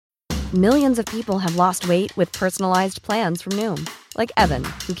Millions of people have lost weight with personalized plans from Noom. Like Evan,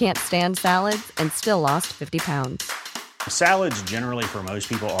 who can't stand salads and still lost 50 pounds. Salads generally for most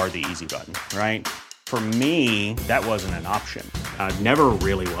people are the easy button, right? For me, that wasn't an option. I never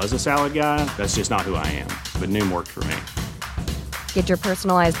really was a salad guy. That's just not who I am. But Noom worked for me. Get your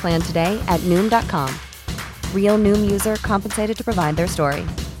personalized plan today at Noom.com. Real Noom user compensated to provide their story.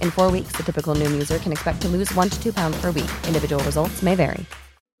 In 4 weeks, the typical Noom user can expect to lose 1 to 2 pounds per week. Individual results may vary.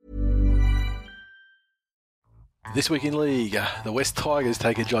 This week in league, the West Tigers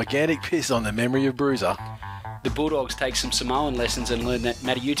take a gigantic piss on the memory of Bruiser. The Bulldogs take some Samoan lessons and learn that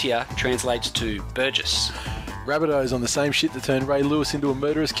Matiutia translates to Burgess. Rabbitohs on the same shit that turned Ray Lewis into a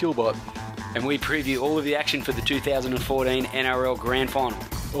murderous killbot. And we preview all of the action for the 2014 NRL Grand Final.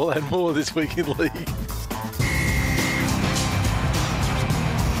 All that and more this week in league.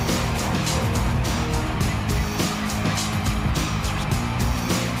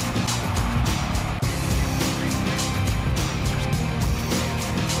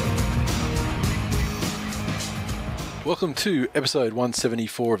 Welcome to episode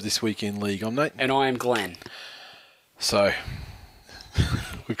 174 of This Week in League. I'm Nate. And I am Glenn. So,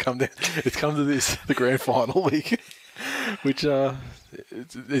 we've come down. It's come to this, the grand final week, which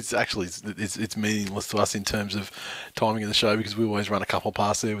it's actually meaningless to us in terms of timing of the show because we always run a couple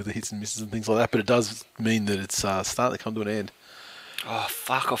past there with the hits and misses and things like that. But it does mean that it's starting to come to an end. Oh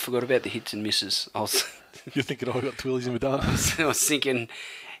fuck! I forgot about the hits and misses. You're thinking, oh, I got Twillies and we're done. I was thinking,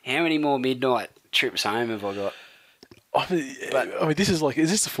 how many more midnight trips home have I got? I mean, this is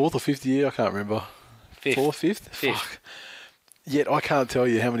is this the fourth or fifth year? I can't remember. Fifth. Fourth, fifth? Fuck. Yet I can't tell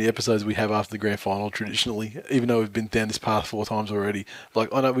you how many episodes we have after the grand final traditionally, even though we've been down this path 4 times already.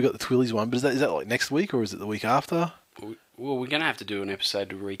 Like, I know we got the Twillies one, but is that like next week or is it the week after? Well, we're going to have to do an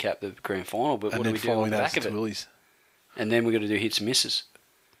episode to recap the grand final, but what do we do on the back of it? Twillies. And then we're going to do hits and misses.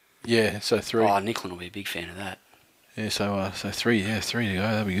 Yeah, so 3. Oh, Nicklin will be a big fan of that. Yeah, so 3. Yeah, 3 to go.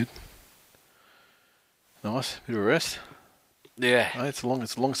 That'd be good. Nice. Bit of a rest. Yeah. Hey, it's a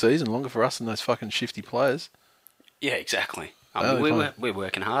long season, longer for us than those fucking shifty players. Yeah, exactly. I mean, we're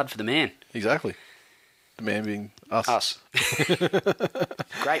working hard for the man. Exactly. The man being us. Us.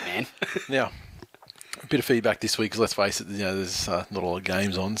 Great man. Now, a bit of feedback this week, because let's face it, there's not a lot of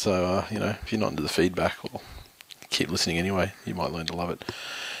games on, so, if you're not into the feedback, well, keep listening anyway. You might learn to love it.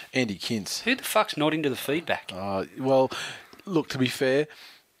 Andy Kintz. Who the fuck's not into the feedback? Well, look, to be fair,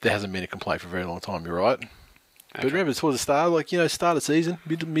 there hasn't been a complaint for a very long time, you're right. Okay. But remember, towards the start, start of season,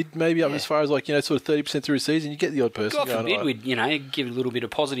 mid maybe up as far as sort of 30% through the season, you get the odd person. God forbid we'd, give a little bit of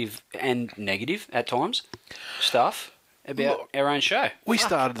positive and negative at times stuff about our own show. We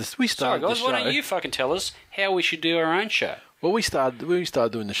started the Sorry, guys, show. why don't you fucking tell us how we should do our own show? Well, we started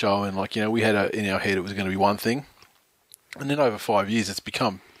doing the show, and we had in our head it was going to be one thing, and then over 5 years it's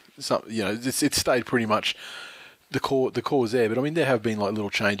become it's stayed pretty much. The core's there, but I mean there have been little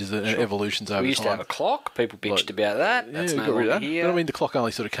changes and evolutions over time. We used to have a clock. People bitched about that. That's no longer here. But I mean the clock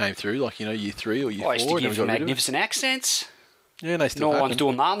only sort of came through year 3 or year 4. I used to give magnificent accents. Yeah, and they still No one's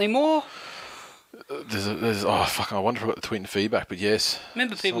doing that anymore. I wonder if I got the tweet and feedback, but yes.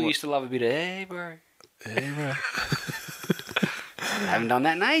 Remember people used to love a bit of hey bro. Hey bro. I haven't done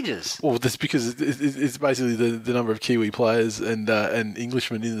that in ages. Well, that's because it's basically the number of Kiwi players and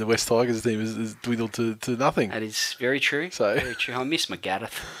Englishmen in the West Tigers team is dwindled to nothing. That is very true. Very true. I miss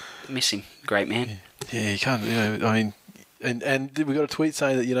McGaddith. I miss him. Great man. Yeah, you can't. I mean, and we got a tweet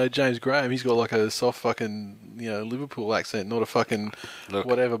saying that James Graham, he's got a soft fucking Liverpool accent, not a fucking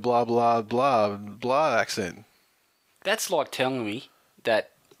whatever blah blah blah blah accent. That's like telling me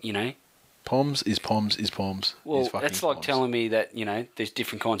that Poms is Poms is Poms. Well, that's like telling me that, there's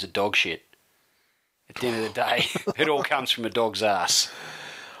different kinds of dog shit. At the end of the day, it all comes from a dog's ass.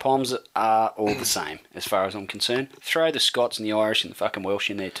 Poms are all the same, as far as I'm concerned. Throw the Scots and the Irish and the fucking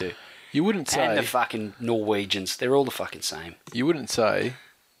Welsh in there too. You wouldn't say... And the fucking Norwegians. They're all the fucking same. You wouldn't say,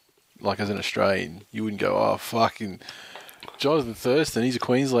 as an Australian, you wouldn't go, oh, fucking... Jonathan Thurston, he's a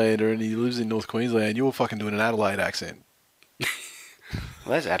Queenslander and he lives in North Queensland. You're fucking doing an Adelaide accent.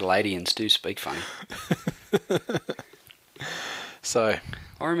 Well, those Adelaideans do speak funny. So,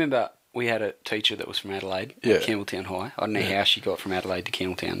 I remember we had a teacher that was from Adelaide, Campbelltown High. I don't know how she got from Adelaide to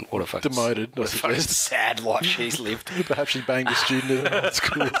Campbelltown. What a fucking demoted. What a fucking sad life she's lived. Perhaps she banged a student at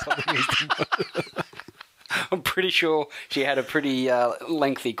school or something. I'm pretty sure she had a pretty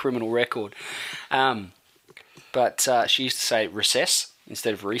lengthy criminal record. But she used to say recess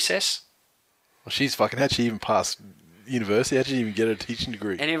instead of recess. Well, she's fucking... How'd she even pass university? How'd she even get a teaching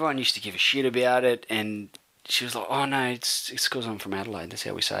degree? And everyone used to give a shit about it, and she was like, oh no, it's because I'm from Adelaide. That's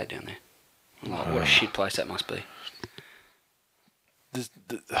how we say it down there. I'm like, what a shit place that must be.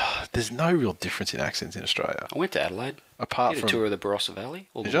 There's no real difference in accents in Australia. I went to Adelaide. Apart Did from... a tour of the Barossa Valley.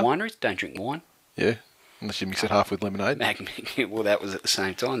 All the Did ya? wineries. Don't drink wine. Yeah, unless you mix it half with lemonade. Well, that was at the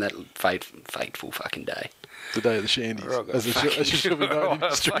same time. That fateful fucking day. The day of the shandies. As it should be known in I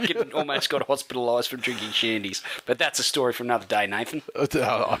history. fucking almost got hospitalised from drinking shandies. But that's a story for another day, Nathan.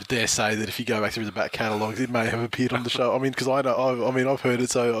 I dare say that if you go back through the back catalogues, it may have appeared on the show. I mean, because I've heard it,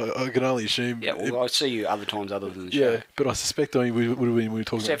 so I can only assume. Yeah, well, I see you other times other than the show. Yeah, but I suspect we would have been we were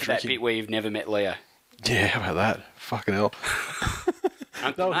talking Except about for that drinking. bit where you've never met Leo. Yeah, how about that? Fucking hell.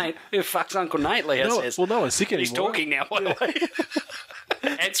 Uncle Nate. Who the fuck's Uncle Nate, Leo says. Well, no one's sick anymore. He's talking now, by the way.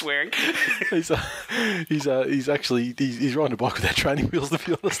 And swearing. He's riding a bike without training wheels, to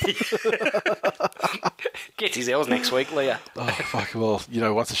be honest. Gets his L's next week, Leo. Oh fuck! Well,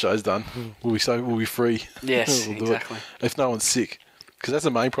 once the show's done, we'll be free. Yes, We'll do exactly. it. If no one's sick, because that's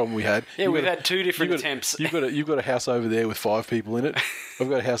the main problem we had. Yeah, we've had two different attempts. You've got a house over there with 5 people in it. I've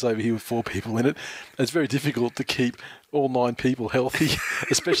got a house over here with 4 people in it. It's very difficult to keep all 9 people healthy,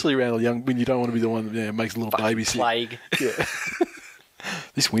 especially around a young when you don't want to be the one that makes a little baby sick. Plague. Yeah.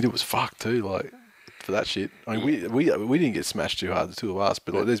 This winter was fucked too, like for that shit. I mean, we didn't get smashed too hard, the two of us,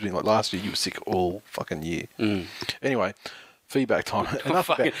 but like, there's been like last year you were sick all fucking year. Anyway, feedback time. Enough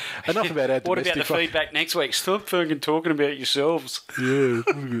about our domestic. What about the feedback next week? Stop fucking talking about yourselves. Yeah.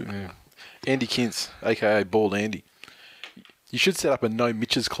 Andy Kintz, aka Bald Andy. You should set up a no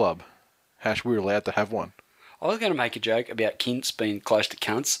Mitches club. We're allowed to have one. I was going to make a joke about Kintz being close to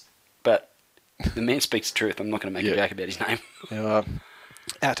cunts, but the man speaks the truth. I'm not going to make a joke about his name.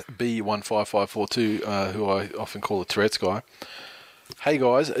 At B15542, who I often call the Tourette's guy. Hey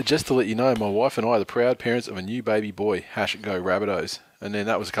guys, just to let you know, my wife and I are the proud parents of a new baby boy. #Go Rabbitohs. And then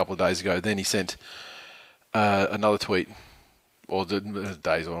that was a couple of days ago. Then he sent another tweet, or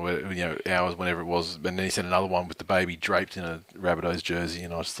days or hours, whenever it was. And then he sent another one with the baby draped in a Rabbitohs jersey.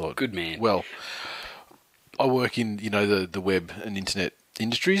 And I just thought, good man. Well, I work in the web and internet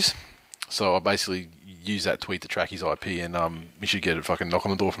industries, so I basically use that tweet to track his IP, and you should get a fucking knock on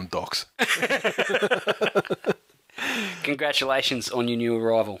the door from Docs. Congratulations on your new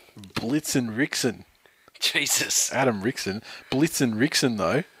arrival. Blitzen Rickson. Jesus. Adam Rickson. Blitzen Rickson,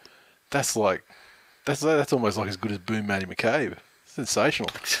 though, that's almost like as good as Boom Matty McCabe.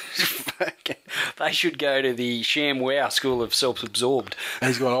 Sensational. They should go to the ShamWow School of Self-Absorbed. And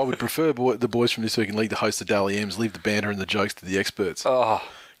he's gone, I would prefer the boys from This Week in League to host the Daily M's, leave the banter and the jokes to the experts. Oh.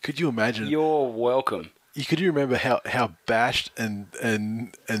 Could you imagine? You're welcome. Could you remember how bashed and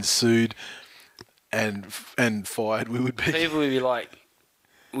sued and fired we would be? People would be like,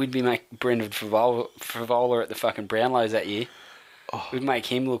 we'd be making Brendan Frivola at the fucking Brownlows that year. Oh. We'd make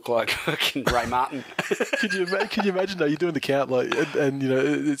him look like fucking Ray Martin. Could you imagine? No, you're doing the count and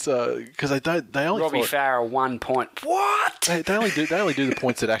it's because they only Robbie Farah 1 point. What? They only do the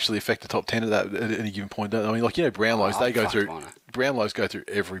points that actually affect the top 10 of that at any given point. Don't they? I mean, Brownlows Brownlows go through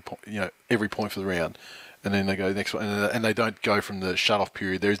every point, every point for the round, and then they go the next one, and they don't go from the shut-off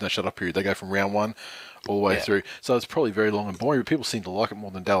period. There is no shut-off period. They go from round 1 all the way through. So it's probably very long and boring, but people seem to like it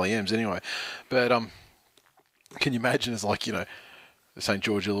more than Dally M's anyway. But can you imagine it's like, the St.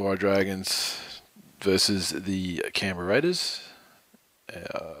 George Illawarra Dragons versus the Canberra Raiders?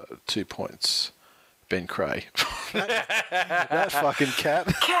 2 points. Ben Cray. that fucking cat.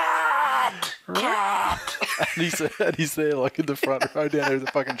 Cat! And he's there like in the front row down there with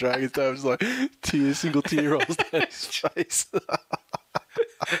the fucking Dragons. So it's like single tear rolls down his face.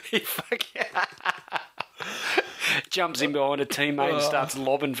 He fucking jumps in behind a teammate and starts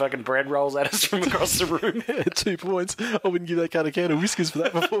lobbing fucking bread rolls at us from across the room. 2 points. I wouldn't give that cat a can of whiskers for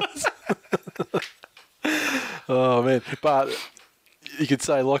that performance. Oh man, but you could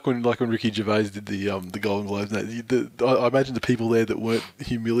say like when Ricky Gervais did the Golden Globes. I imagine the people there that weren't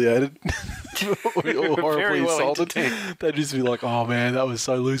humiliated or horribly insulted, they'd just be like, "Oh man, that was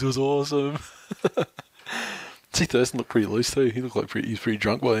so loose. It was awesome." See, Thurston looked pretty loose too. He looked like he was pretty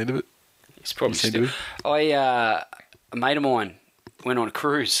drunk by the end of it. He's probably still. A mate of mine went on a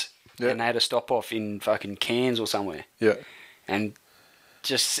cruise and they had a stop off in fucking Cairns or somewhere. Yeah, and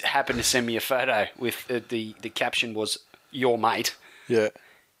just happened to send me a photo with the caption was "Your mate." Yeah.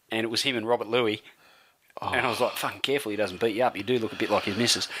 And it was him and Robert Louis. Oh. And I was like, fucking careful he doesn't beat you up. You do look a bit like his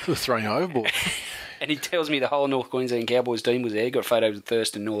missus. Throwing you overboard. And he tells me the whole North Queensland Cowboys team was there. Got photos of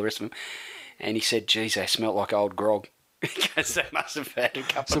Thurston and all the rest of them. And he said, geez, they smelt like old grog. Because they must have had a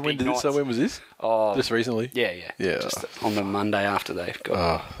couple of big nights. So when was this? Oh, just recently? Yeah. Just on the Monday after they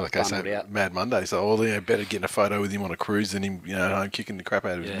got so out. Mad Monday. So, better getting a photo with him on a cruise than him, home kicking the crap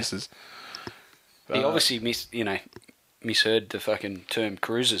out of his missus. He obviously misheard the fucking term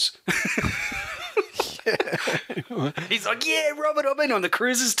cruises. He's like, yeah, Robert, I've been on the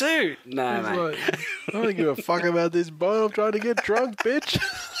cruises too. No, He's mate. like, I don't give a fuck about this boat. I'm trying to get drunk, bitch.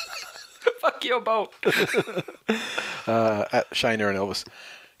 Fuck your boat. At Shane Aaron Elvis.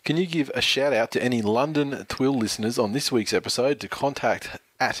 Can you give a shout out to any London Twill listeners on this week's episode to contact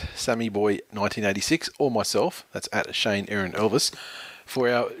at SammyBoy1986 or myself, that's at Shane Aaron Elvis, for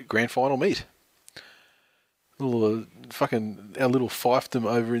our grand final meet? Our little fiefdom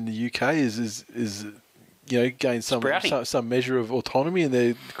over in the UK is gained some measure of autonomy, and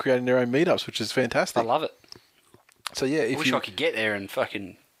they're creating their own meetups, which is fantastic. I love it. So yeah, I wish I could get there and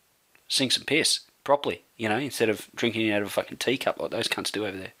fucking sing some piss properly, instead of drinking it out of a fucking teacup like those cunts do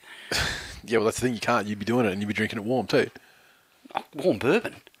over there. Yeah, well, that's the thing. You can't. You'd be doing it, and you'd be drinking it warm too. Oh, warm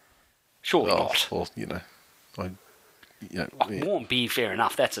bourbon? Surely not. Well, Warm beer, fair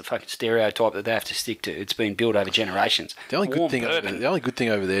enough. That's a fucking stereotype that they have to stick to. It's been built over generations. The only warm good thing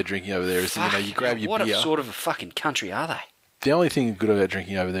over there, drinking over there, is you grab your beer. What sort of a fucking country are they? The only thing good about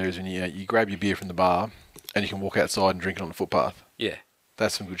drinking over there is when you grab your beer from the bar, and you can walk outside and drink it on the footpath. Yeah.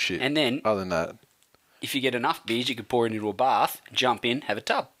 That's some good shit. And then, other than that, if you get enough beers, you could pour it into a bath, jump in, have a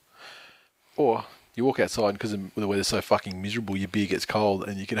tub. Or you walk outside, because the weather's so fucking miserable, your beer gets cold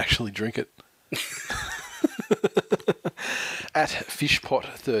and you can actually drink it. At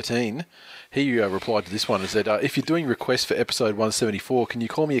Fishpot13, he replied to this one and said, if you're doing requests for episode 174, can you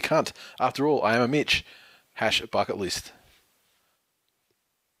call me a cunt? After all, I am a Mitch. #bucket list.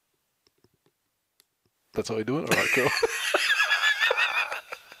 That's how we do it? All right, cool.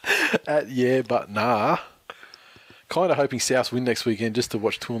 At Yeah But Nah, kind of hoping South win next weekend just to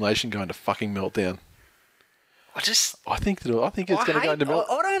watch Tool Nation go into fucking meltdown. I think it's going to go into meltdown.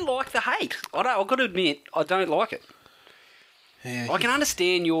 I don't like the hate. I've got to admit, I don't like it. Yeah, I can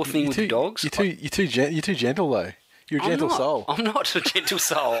understand your thing with the dogs. You're too gentle though. You're a gentle soul. I'm not a gentle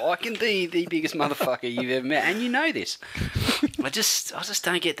soul. I can be the biggest motherfucker you've ever met, and you know this. I just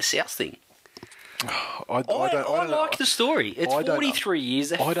don't get the South thing. I like the story. It's 43 years.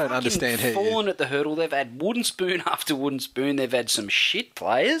 They've fallen at the hurdle. They've had wooden spoon after wooden spoon. They've had some shit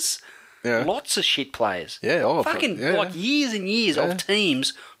players. Yeah. Lots of shit players. Yeah. Like years and years of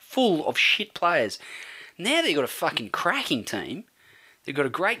teams full of shit players. Now they've got a fucking cracking team. They've got a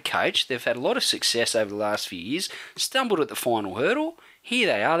great coach. They've had a lot of success over the last few years. Stumbled at the final hurdle. Here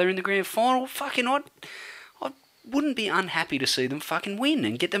they are. They're in the grand final. Fucking I wouldn't be unhappy to see them fucking win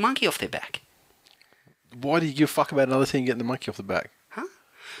and get the monkey off their back. Why do you give a fuck about another team getting the monkey off the back? Huh?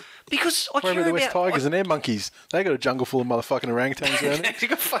 Because I care about the West about... Tigers and their monkeys. They got a jungle full of motherfucking orangutans around it. They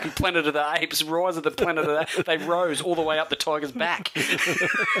got fucking Planet of the Apes, Rise of the Planet of the Apes. They rose all the way up the tiger's back.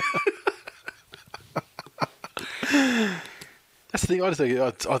 That's the thing.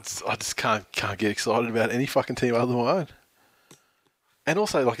 I just can't get excited about any fucking team other than my own. And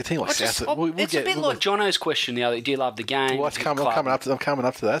also, like a team like South, it's a bit like Jono's question the other. Do you love the game? Well, I'm coming up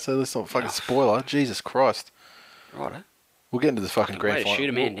to that. So let's not fucking spoiler. Jesus Christ! Right. We'll get into the fucking grand final. Shoot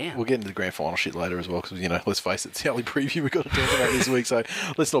him in now. We'll get into the grand final shit later as well, because let's face it, it's the only preview we've got to talk about this week. So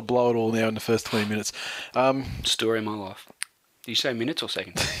let's not blow it all now in the first 20 minutes. Story of my life. Did you say minutes or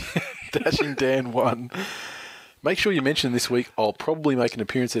seconds? Dashing Dan 1. Make sure you mention this week. I'll probably make an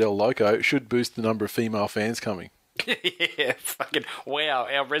appearance at El Loco. It should boost the number of female fans coming. Yeah, fucking wow!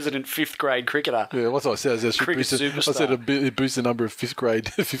 Our resident 5th grade cricketer. Yeah, what's what I said? I said it boost the number of fifth grade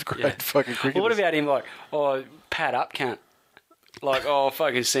fucking cricketers. Well, what about him? Like, pad up, cunt. Like,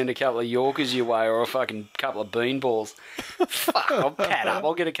 fucking send a couple of Yorkers your way or a fucking couple of bean balls. Fuck, I'll pad up.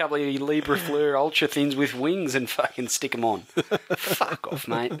 I'll get a couple of Libra Fleur Ultra Thins with wings and fucking stick them on. Fuck off,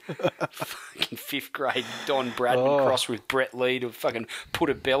 mate. Fucking 5th grade Don Bradman cross with Brett Lee to fucking put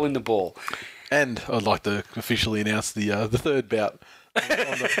a bell in the ball. And I'd like to officially announce the third bout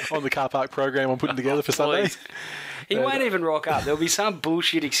on the car park program I'm putting together for Sunday. He won't even rock up. There'll be some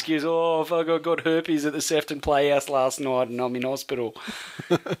bullshit excuse. Oh, fuck, I got herpes at the Sefton Playhouse last night and I'm in hospital.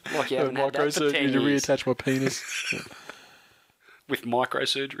 Like you haven't had that for 10 years. To reattach my penis. With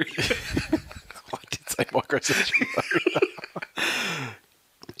microsurgery. I did say microsurgery.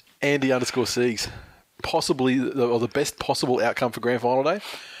 Andy_Siegs. Possibly the best possible outcome for grand final day.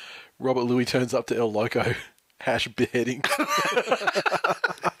 Robert Louis turns up to El Loco. #beheading.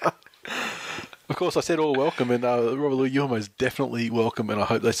 Of course, I said all welcome, and Robert Louis, you're most definitely welcome, and I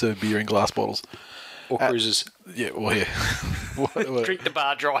hope they serve beer in glass bottles. Or cruisers. Yeah, well, yeah. Drink the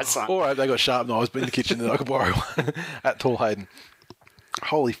bar dry, son. All right, they got sharp knives in the kitchen that I could borrow one. At Tall Hayden.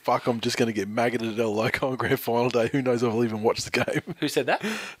 Holy fuck, I'm just going to get maggoted at El Loco on grand final day. Who knows if I'll even watch the game. Who said that?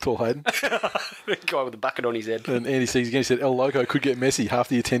 Tall Hayden. The guy with the bucket on his head. And Andy Siegs again, he said El Loco could get messy. Half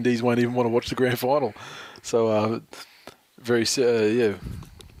the attendees won't even want to watch the grand final. So, very,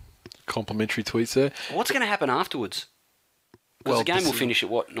 complimentary tweets there. What's going to happen afterwards? Because the game will finish at,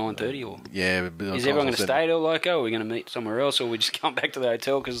 9:30? Or Yeah. is everyone going to stay at El Loco, or are we going to meet somewhere else, or we just come back to the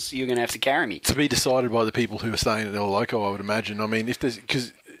hotel because you're going to have to carry me? To be decided by the people who are staying at El Loco, I would imagine. I mean, if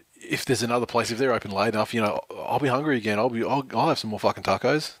there's another place, if they're open late enough, I'll be hungry again. I'll have some more fucking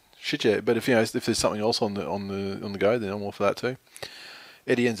tacos. Shit, yeah. But if there's something else on the go, then I'm all for that too.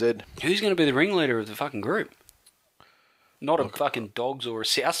 Eddie NZ. Who's going to be the ringleader of the fucking group? Not a fucking Dogs or a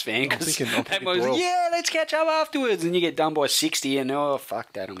South fan. I'm thinking Doyle. Yeah, let's catch up afterwards. And you get done by 60 and,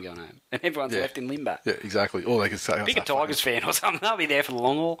 fuck that, I'm going home. And everyone's left in limbo. Yeah, exactly. Or they could say... Pick a Tigers fan or something. They'll be there for the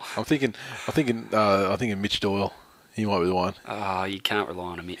long haul. I'm thinking Mitch Doyle. He might be the one. Oh, you can't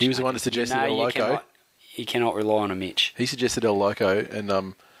rely on a Mitch. He was the one that suggested El Loco. You cannot rely on a Mitch. He suggested El Loco,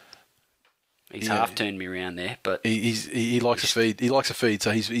 and he's half turned me around there, but he likes a feed. He likes a feed,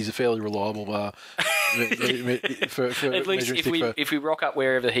 so he's a fairly reliable. At least if we rock up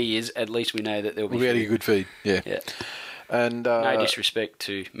wherever he is, at least we know that there'll be. We'll get a good feed. Yeah. And no disrespect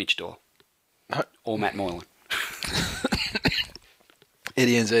to Mitch Doyle or Matt Moylan.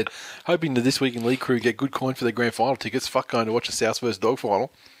 Eddie NZ, hoping that this week in League Crew get good coin for their grand final tickets. Fuck going to watch the South versus Dogs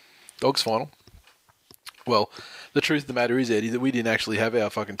final. Well, the truth of the matter is, Eddie, that we didn't actually have our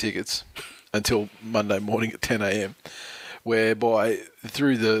fucking tickets until Monday morning at 10 a.m, whereby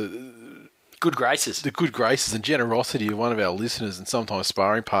through the good graces and generosity of one of our listeners and sometimes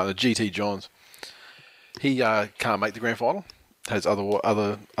sparring partner, GT Johns, he can't make the grand final, has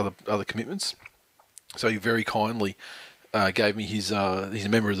other commitments, so he very kindly gave me his. He's a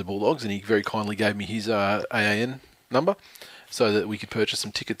member of the Bulldogs, and he very kindly gave me his AAN number so that we could purchase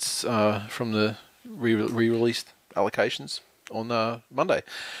some tickets from the re-released allocations on Monday.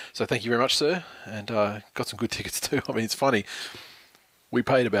 So thank you very much, sir, and got some good tickets too. I mean, it's funny. We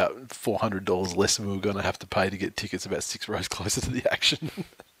paid about $400 less than we were going to have to pay to get tickets about 6 rows closer to the action.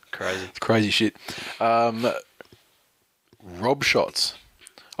 Crazy. It's crazy shit. Rob Shots.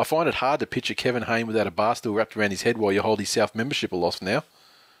 I find it hard to picture Kevin Hayne without a bar stool wrapped around his head while you hold his South membership aloft now.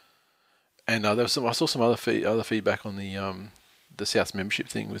 And I saw some other feedback on the South membership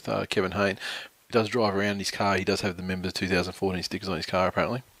thing with Kevin Hayne. He does drive around in his car. He does have the Members 2014 stickers on his car,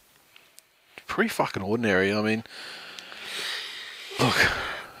 apparently. Pretty fucking ordinary. I mean, look,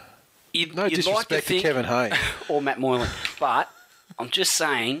 no disrespect to Kevin Hayne. Or Matt Moylan. But I'm just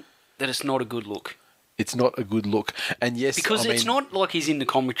saying that it's not a good look. It's not a good look. And yes, because it's not like he's in the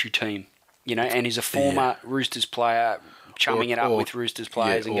commentary team, and he's a former Roosters player chumming it up with Roosters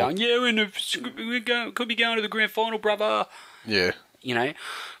players and going, we could be going to the grand final, brother. Yeah.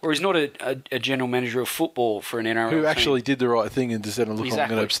 Or he's not a general manager of football for an NRL who team. actually did the right thing and decided, look, Exactly. I'm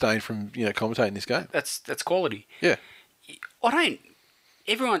going to abstain from commentating this game. That's quality. Yeah. You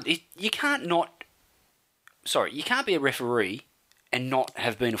can't be a referee and not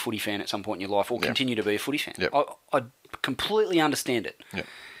have been a footy fan at some point in your life or continue to be a footy fan. Yep. I completely understand it. Yep.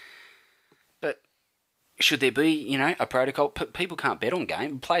 But should there be, a protocol? People can't bet on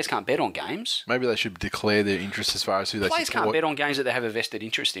games. Players can't bet on games. Maybe they should declare their interest as far as who they support. Players can't bet on games that they have a vested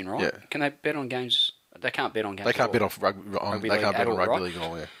interest in, right? Yeah. Can they bet on games? They can't bet on games. They can't bet on rugby league at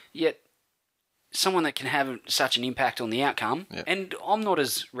all, yeah. Yet, someone that can have such an impact on the outcome, and I'm not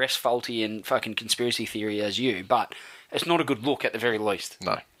as refs faulty and fucking conspiracy theory as you, but it's not a good look at the very least.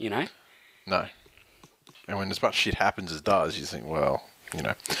 No. No. And when as much shit happens as does, you think, well,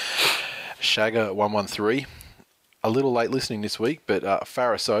 Shagger113, a little late listening this week, but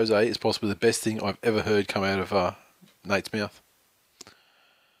Farah Soze is possibly the best thing I've ever heard come out of Nate's mouth.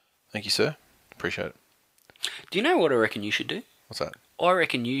 Thank you, sir. Appreciate it. Do you know what I reckon you should do? What's that? I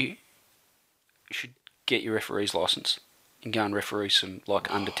reckon you should get your referee's licence and go and referee some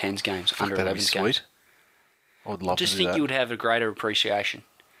under 10s games, under 11s games. I would love to do that. Just think you would have a greater appreciation.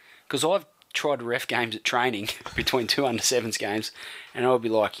 Because I've tried to ref games at training between 2 under 7s games, and I would be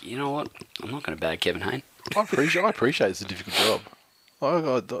like, you know what? I'm not going to bag Kevin Hayne. I appreciate it's a difficult job.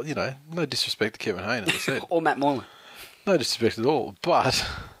 No disrespect to Kevin Hayne, as I said. Or Matt Moylan. No disrespect at all, but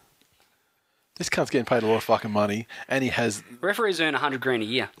this cunt's getting paid a lot of fucking money, and he has... Referees earn $100,000 a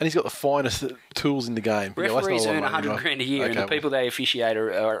year. And he's got the finest tools in the game. Referees earn $100,000 a year, and the people they officiate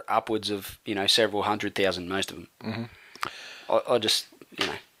are upwards of, several 100,000, most of them. Mm-hmm. I just,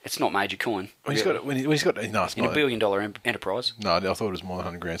 it's not major coin. When he's got, no, it's in not $1 billion enterprise. No, I thought it was more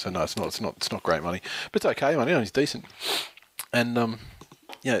than $100,000. So no, it's not great money, but it's okay money. It's decent, and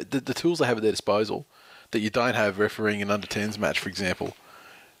the tools they have at their disposal that you don't have refereeing an under 10s match, for example.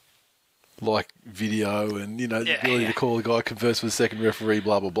 Like video and, the ability to call a guy, converse with the second referee,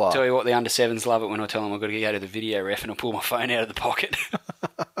 blah, blah, blah. Tell you what, the under 7s love it when I tell them I've got to go to the video ref and I pull my phone out of the pocket.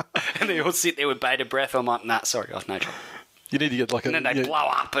 And they all sit there with bated breath. I'm like, nah, sorry, I've no trouble. You need to get like And then they blow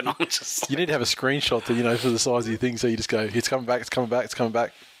up, and I'm just... You need to have a screenshot that, for the size of your thing, so you just go, it's coming back, it's coming back, it's coming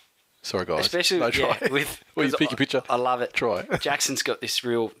back. Sorry, guys. Especially, no, try. with... Well, you pick your picture. I love it. Try. Jackson's got this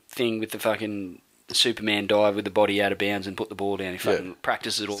real thing with the fucking Superman dive with the body out of bounds and put the ball down. He fucking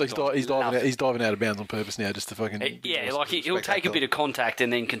practices it all So the time. he's diving out of bounds on purpose now just to fucking... He'll take a bit of contact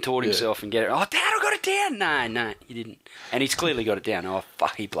and then contort himself and get it. Oh, Dad, I got it down. No, you didn't. And he's clearly got it down. Oh,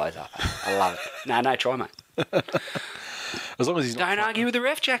 fuck, he blows up. I love it. No, try, mate. As long as he's not... Don't argue with the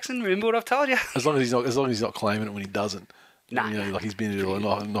ref, Jackson. Remember what I've told you. As long as he's not claiming it when he doesn't. No. Like he's been into a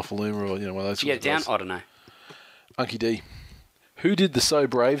Nofaluma or, one of those... Did you get it down? I don't know. Unky D. Who did the So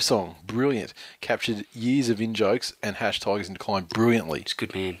Brave song? Brilliant. Captured years of in-jokes and # Tigers in Decline brilliantly. He's a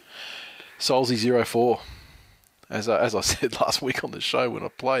good man. Solzy04. As I said last week on the show when I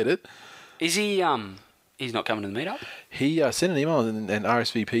played it... Is he... He's not coming to the meetup? He sent an email and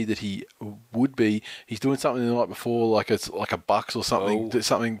RSVP that he would be. He's doing something the night before, like it's like a Bucks or something,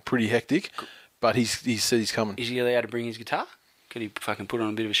 something pretty hectic. But he said he's coming. Is he allowed to bring his guitar? Could he fucking put on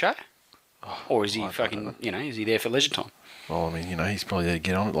a bit of a show? Or is he fucking, is he there for leisure time? Well, I mean, he's probably there to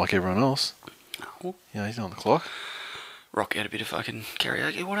get on it like everyone else. Oh. He's on the clock. Rock out a bit of fucking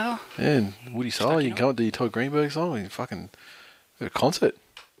karaoke, whatever. Yeah, and Woody Solo, you can come and do your Todd Greenberg song and fucking do a concert.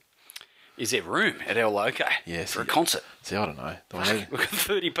 Is there room at El Loco for a concert? See, I don't know. We've got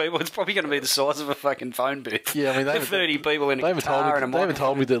 30 people. It's probably going to be the size of a fucking phone booth. Yeah, I mean, they 30 people in a guitar and a microphone. They haven't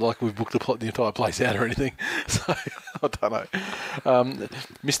told me that like we've booked the entire place out or anything. So I don't know.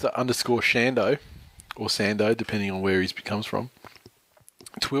 Mr. _Shando or Sando, depending on where he comes from.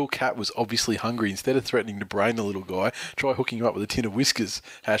 Twill Cat was obviously hungry. Instead of threatening to brain the little guy, try hooking him up with a tin of Whiskers.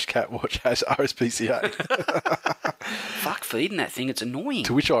 # Catwatch. # RSPCA. Fuck feeding that thing. It's annoying.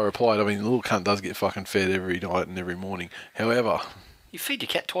 To which I replied, I mean, the little cunt does get fucking fed every night and every morning. However... You feed your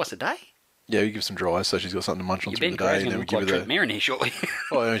cat twice a day? Yeah, we give some dries so she's got something to munch on through the day. And then we give her the... Marinee shortly.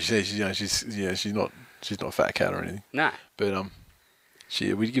 Oh, she's not a fat cat or anything. No. But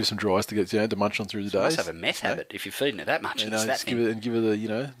we give her some dries to get to munch on through the day. She must have a meth habit if you're feeding her that much. And give her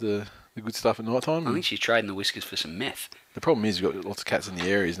the good stuff at night time. I think she's trading the Whiskers for some meth. The problem is we've got lots of cats in the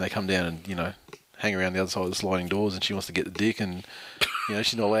areas and they come down and hang around the other side of the sliding doors, and she wants to get the dick, and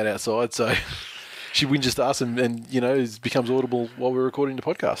she's not allowed outside, so she whinges to us and it becomes audible while we're recording the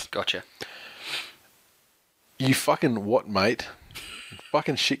podcast. Gotcha. You fucking what, mate?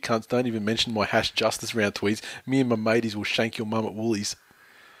 Fucking shit cunts, don't even mention my # justice round tweets. Me and my mateys will shank your mum at Woolies.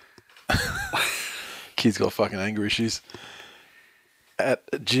 Kid's got fucking anger issues.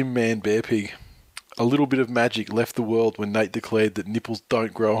 At Jim Man Bear Pig, a little bit of magic left the world when Nate declared that nipples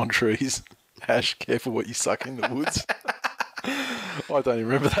don't grow on trees. # careful what you suck in the woods. I don't even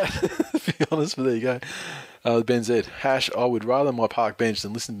remember that, to be honest, but there you go. Ben Z. # I would rather my park bench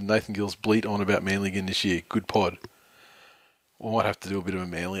than listen to Nathan Gills bleat on about Manly again this year. Good pod. I might have to do a bit of a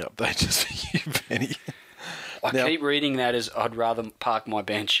Manly update just for you, Benny. I keep reading that as I'd rather park my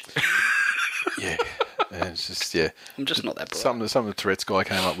bench. Yeah. And it's just, I'm just not that bright. Some of the Tourette's guy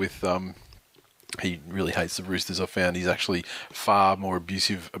came up with, he really hates the Roosters. I found he's actually far more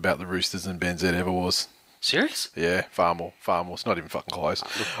abusive about the Roosters than Ben Z ever was. Serious? Yeah, far more. It's not even fucking close.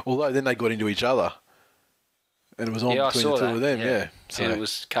 Although then they got into each other. And it was on between the two of them, yeah. So, and it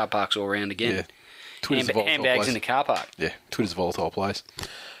was car parks all around again. Yeah. Twitter's a volatile handbags place. in the car park. Yeah, Twitter's a volatile place.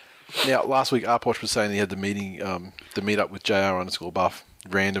 Now, last week, Arposh was saying he had the meet up with JR_Buff,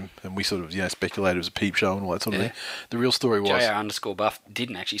 random, and we sort of, speculated it was a peep show and all that sort of thing. The real story was... JR_Buff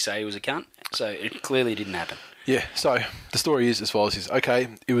didn't actually say he was a cunt, so it clearly didn't happen. Yeah, so the story is as follows.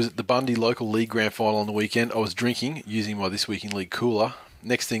 It was at the Bundy local league grand final on the weekend. I was drinking, using my This Week in League cooler.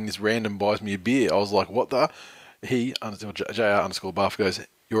 Next thing, this random buys me a beer. I was like, what the... JR_Buff goes,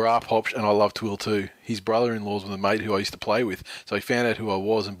 "You're Arposh and I love Twill too. His brother-in-law's with a mate who I used to play with, so he found out who I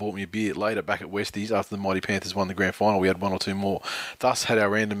was and bought me a beer later back at Westies after the Mighty Panthers won the grand final. We had one or two more. Thus had our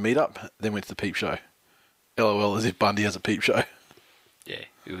random meet-up, then went to the peep show. LOL, as if Bundy has a peep show." Yeah,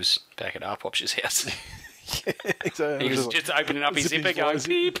 it was back at Arposh's house. Yeah, exactly. He was just opening up his zipper, going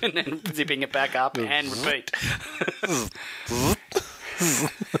beep, and then zipping it back up and repeat.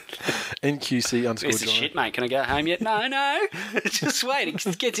 NQC_Jono. This is shit, mate. Can I go home yet? No. Just wait.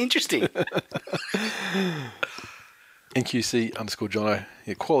 It gets interesting. NQC_Jono.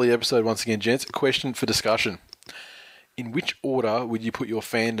 Yeah, quality episode once again, gents. Question for discussion. In which order would you put your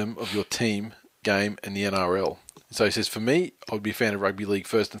fandom of your team, game, and the NRL? So he says, for me, I would be a fan of rugby league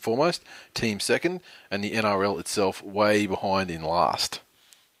first and foremost, team second, and the NRL itself way behind in last.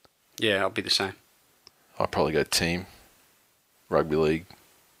 Yeah, I'll be the same. I'd probably go team, rugby league,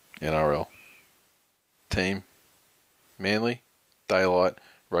 NRL. Team, Manly, Daylight,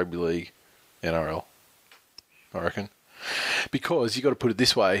 rugby league, NRL. I reckon. Because you got to put it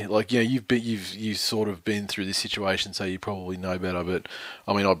this way, like, you know, you've sort of been through this situation, so you probably know better. But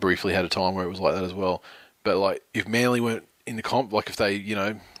I mean, I briefly had a time where it was like that as well. But like, if Manly weren't in the comp, like if they, you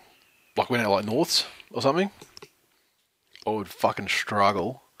know, like went out like Norths or something, I would fucking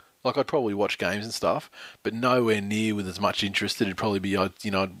struggle. Like, I'd probably watch games and stuff, but nowhere near with as much interest. It'd probably be, I'd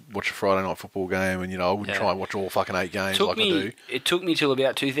watch a Friday night football game, and, you know, I wouldn't try and watch all fucking 8 games I do. It took me till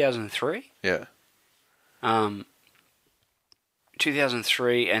about 2003. Yeah.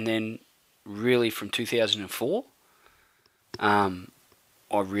 2003, and then really from 2004, I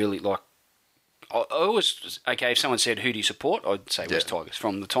really like. I always, okay, if someone said, who do you support? I'd say West Tigers.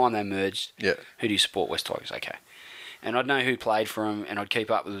 From the time they merged, who do you support? West Tigers, okay. And I'd know who played for them, and I'd keep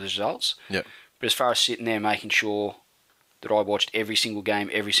up with the results. Yeah. But as far as sitting there making sure that I watched every single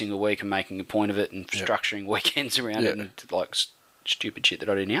game every single week and making a point of it and structuring weekends around it and like stupid shit that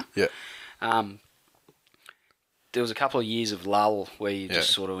I do now. Yeah. There was a couple of years of lull where you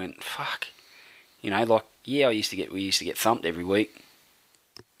just sort of went, fuck. You know, like, we used to get thumped every week,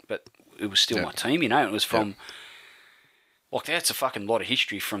 but it was still my team, you know. It was from, like, that's a fucking lot of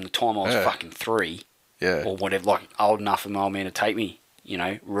history from the time I was fucking 3. Yeah. Or whatever, like, old enough for my old man to take me, you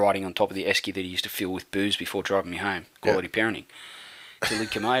know, riding on top of the esky that he used to fill with booze before driving me home. Quality parenting. To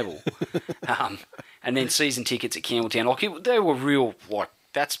Lidcombe Oval. And then season tickets at Campbelltown. Like, they were real, like,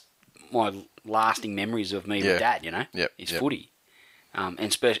 that's my lasting memories of me with Dad, you know? It's footy. And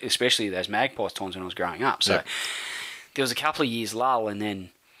especially those Magpies times when I was growing up. So there was a couple of years lull, and then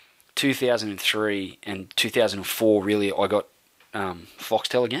 2003 and 2004, really, I got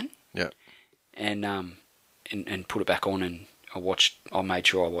Foxtel again. Yeah. And put it back on, and I made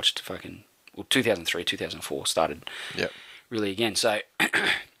sure I watched fucking, 2003, 2004 started really again. So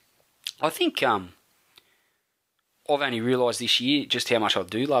I think I've only realised this year just how much I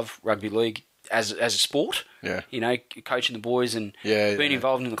do love rugby league as a sport. Yeah. You know, coaching the boys and being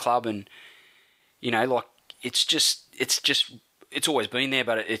involved in the club, and, you know, like, it's always been there,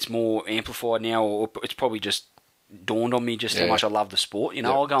 but it's more amplified now, or it's probably just dawned on me just how much I love the sport. You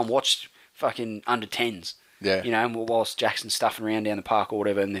know, I'll go and watch fucking under 10s. Yeah. You know, whilst Jackson's stuffing around down the park or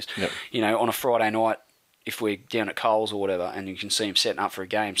whatever, and there's, you know, on a Friday night, if we're down at Coles or whatever, and you can see him setting up for a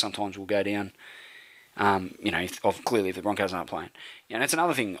game, sometimes we'll go down. You know, clearly if the Broncos aren't playing. You know, that's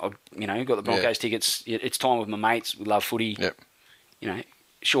another thing. You know, got the Broncos tickets. It's time with my mates. We love footy. Yep. You know,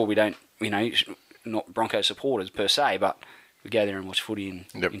 sure, we don't, you know, not Broncos supporters per se, but we go there and watch footy and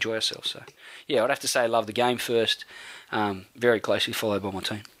enjoy ourselves. So, yeah, I'd have to say I love the game first, very closely followed by my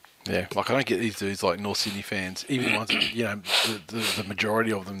team. Yeah, like, I don't get these dudes like North Sydney fans, even the ones, you know, the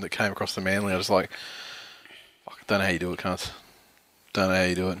majority of them that came across the Manly. I was like, fuck, don't know how you do it, cunts. Don't know how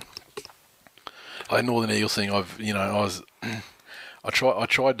you do it. Like, Northern Eagles thing, I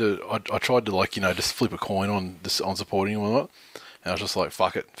tried to like, you know, just flip a coin on supporting them or not, and I was just like,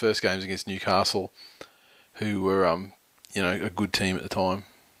 fuck it. First game's against Newcastle, who were you know, a good team at the time,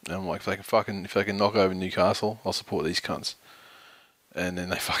 and I'm like, if they can knock over Newcastle, I'll support these cunts. And then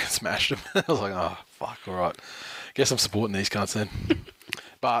they fucking smashed them. I was like, oh, fuck, all right. Guess I'm supporting these cunts then.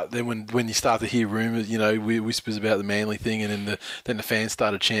 But then when you start to hear rumours, you know, whispers about the Manly thing, and then the fans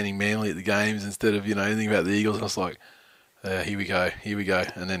started chanting Manly at the games instead of, you know, anything about the Eagles, and I was like, here we go.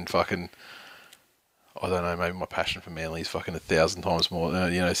 And then fucking, I don't know, maybe my passion for Manly is fucking 1,000 times more,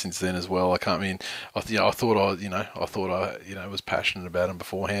 you know, since then as well. I thought I was passionate about them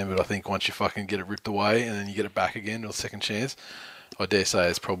beforehand, but I think once you fucking get it ripped away and then you get it back again, or a second chance, I dare say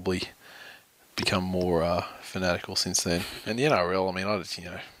it's probably become more fanatical since then. And the NRL, I mean, you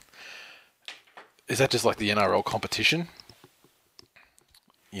know, is that just like the NRL competition?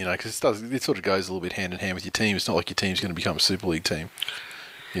 You know, because it sort of goes a little bit hand in hand with your team. It's not like your team's going to become a Super League team.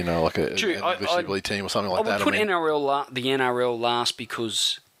 You know, like a Super League team or something like that. I would put the NRL last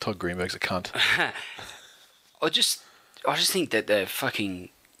because Todd Greenberg's a cunt. I just think that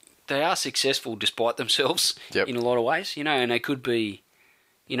they are successful despite themselves in a lot of ways, you know, and they could be,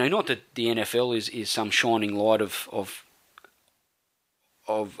 you know, not that the NFL is some shining light of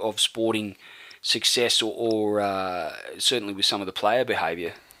sporting success or certainly with some of the player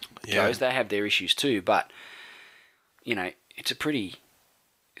behaviour goes. They have their issues too, but, you know, it's a pretty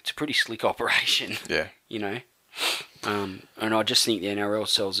slick operation. Yeah. You know, and I just think the NRL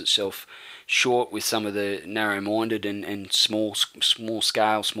sells itself short with some of the narrow-minded and small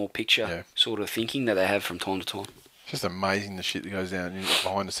scale, small picture sort of thinking that they have from time to time. It's just amazing the shit that goes down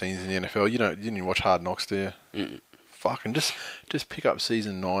behind the scenes in the NFL. You didn't even watch Hard Knocks, do you? Fucking just pick up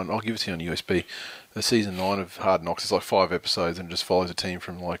season 9. I'll give it to you on USB. The season 9 of Hard Knocks is like 5 episodes and just follows a team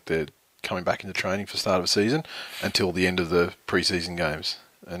from like they're coming back into training for the start of a season until the end of the pre-season games.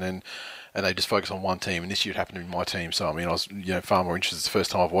 And then and they just focus on one team. And this year it happened to be my team, so I mean, I was far more interested. It's the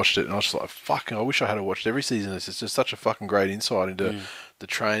first time I've watched it, and I was just like, fucking, I wish I had watched every season. It's just such a fucking great insight into the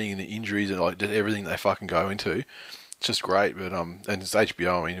training and the injuries and like just everything they fucking go into. It's just great, but and it's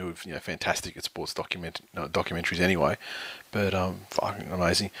HBO. I mean, fantastic at sports documentaries anyway, but fucking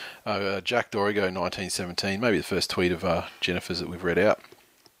amazing. Jack Dorigo, 1917, maybe the first tweet of Jennifer's that we've read out.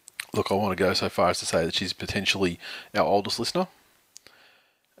 Look, I want to go so far as to say that she's potentially our oldest listener.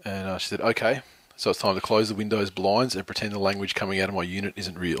 And she said, okay, so it's time to close the windows blinds and pretend the language coming out of my unit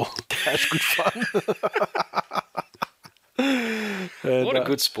isn't real. That's good fun. And, what a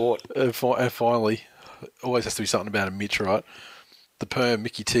good sport. And finally, always has to be something about a Mitch, right? The perm,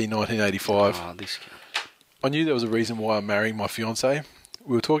 Mickey T, 1985. Oh, this guy. I knew there was a reason why I'm marrying my fiancée.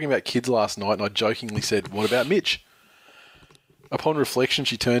 We were talking about kids last night and I jokingly said, what about Mitch? Upon reflection,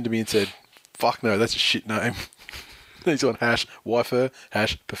 she turned to me and said, fuck no, that's a shit name. He's on #wife her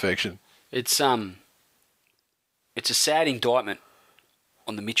 #perfection. It's a sad indictment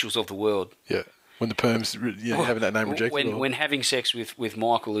on the Mitchells of the world. Yeah, when the perms, having that name rejected. When having sex with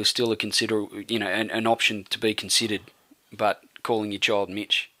Michael is still an option to be considered, but calling your child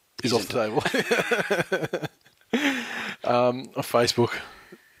Mitch is off the table. On Facebook,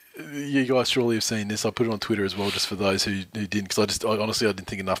 you guys surely have seen this. I put it on Twitter as well, just for those who didn't, because honestly I didn't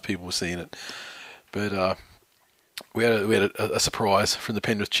think enough people were seeing it. But we had a surprise from the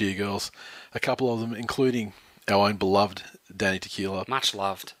Penrith Cheer Girls. A couple of them, including our own beloved Danny Tequila. Much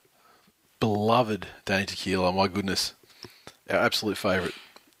loved. Beloved Danny Tequila, my goodness. Our absolute favourite.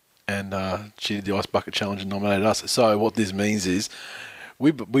 And she did the Ice Bucket Challenge and nominated us. So what this means is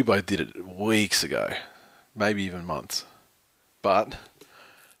we both did it weeks ago, maybe even months. But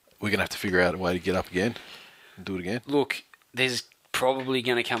we're going to have to figure out a way to get up again and do it again. Look, there's probably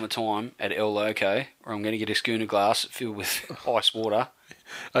going to come a time at El Loco where I'm going to get a schooner glass filled with ice water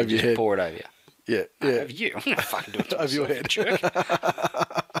over and your just head. pour it over you. Yeah. Over you. I'm going to fucking do it to over your myself, head.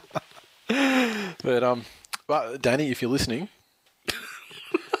 jerk. But Danny, if you're listening,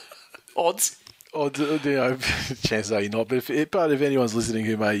 Odds. Chances are you're not. But if anyone's listening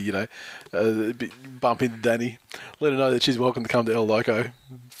who may, bump into Danny, let her know that she's welcome to come to El Loco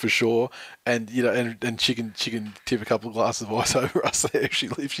for sure. And and she can tip a couple of glasses of ice over us there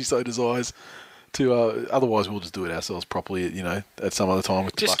if she so desires. Otherwise, we'll just do it ourselves properly. At some other time.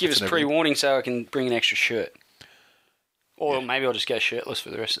 With Just give us pre-warning so I can bring an extra shirt. Or maybe I'll just go shirtless for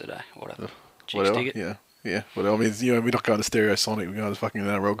the rest of the day. Whatever. Chicks dig it. Yeah. Yeah, well, I mean, we're not going to Stereosonic. We're going to fucking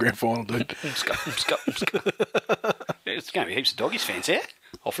NRL Grand Final, dude. It's going to be heaps of Doggies fans here.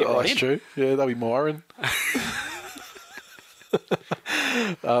 I'll fit right that's in. True. Yeah, that'll be Myron.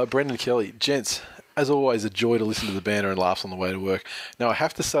 Brendan Kelly. Gents, as always, a joy to listen to the banter and laughs on the way to work. Now, I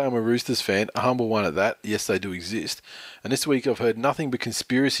have to say I'm a Roosters fan, a humble one at that. Yes, they do exist. And this week I've heard nothing but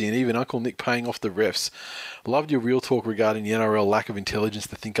conspiracy and even Uncle Nick paying off the refs. Loved your real talk regarding the NRL lack of intelligence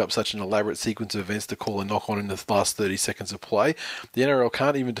to think up such an elaborate sequence of events to call a knock-on in the last 30 seconds of play. The NRL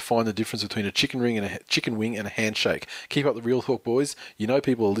can't even define the difference between a chicken wing and a handshake. Keep up the real talk, boys. You know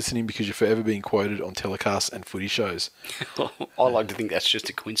people are listening because you're forever being quoted on telecasts and footy shows. I like to think that's just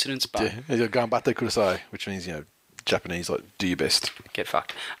a coincidence, but... Yeah, gambate kudasai, which means, Japanese, like, do your best. Get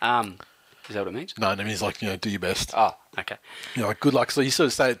fucked. Is that what it means? No, it means, like, do your best. Oh, okay. Like, good luck. So you sort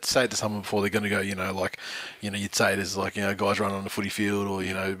of say it to someone before they're going to go, you'd say it as, like, guys running on the footy field or,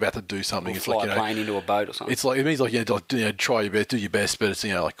 about to do something. Or it's fly like, a plane into a boat or something. It's like, it means, like, try your best, do your best, but it's,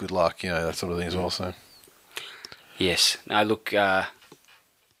 like, good luck, that sort of thing as well, so. Yes. No, look, I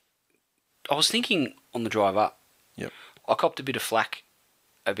was thinking on the drive up. Yep. I copped a bit of flack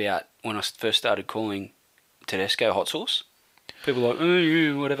about when I first started calling Tedesco hot sauce. People were like,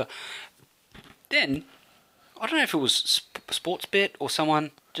 yeah, whatever. Then, I don't know if it was Sportsbet or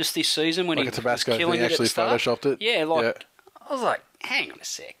someone just this season when like he a Tabasco was killing thing, it actually at the start. photoshopped it. Yeah, I was like, hang on a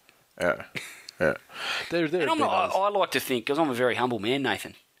sec. Yeah. There And I like to think, because I'm a very humble man,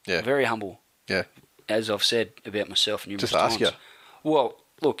 Nathan. Yeah. Very humble. Yeah. As I've said about myself numerous Just times. ask you. Well,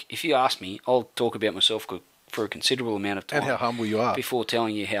 look, if you ask me, I'll talk about myself for a considerable amount of time. And how humble you are. Before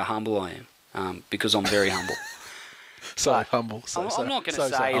telling you how humble I am, because I'm very humble. So humble. I'm not going to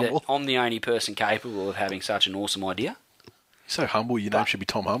say that I'm the only person capable of having such an awesome idea. You're so humble, your name should be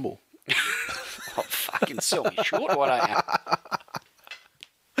Tom Humble. Oh, fucking sell me short, why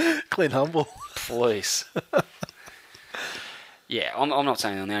don't you? Clint Humble. Please. Yeah, I'm not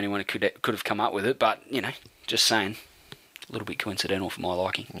saying I'm the only one who could have come up with it, but, just saying. A little bit coincidental for my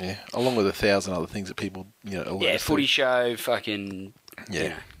liking. Yeah, along with 1,000 other things that people, Yeah, footy show, fucking,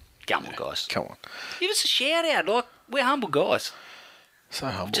 Gumble guys. Come on. Give us a shout out, like, we're humble guys. So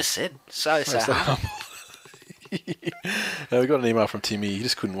humble. Just said. So humble. We got an email from Timmy. He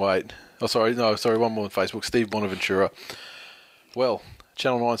just couldn't wait. Sorry, one more on Facebook. Steve Bonaventura. Well,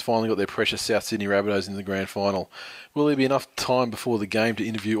 Channel 9's finally got their precious South Sydney Rabbitohs in the grand final. Will there be enough time before the game to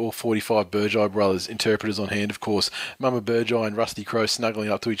interview all 45 Burgeye brothers, interpreters on hand, of course, Mama Burgeye and Rusty Crowe snuggling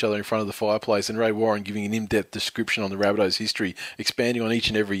up to each other in front of the fireplace, and Ray Warren giving an in-depth description on the Rabbitohs' history, expanding on each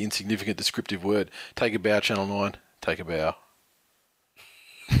and every insignificant descriptive word. Take a bow, Channel 9. Take a bow.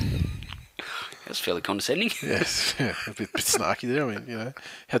 That's fairly condescending. Yes, yeah, a bit snarky there. I mean,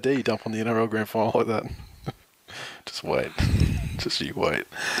 how dare you dump on the NRL grand final like that? Just wait. Just you wait.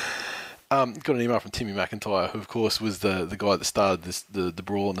 Got an email from Timmy McIntyre, who of course was the guy that started the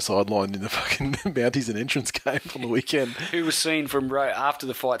brawl on the sideline in the fucking Mounties and entrance game on the weekend. Who was seen from after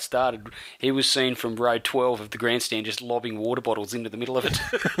the fight started, he was seen from row 12 of the grandstand just lobbing water bottles into the middle of it.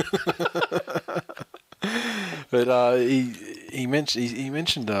 But he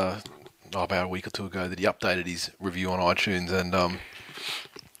mentioned about a week or two ago that he updated his review on iTunes,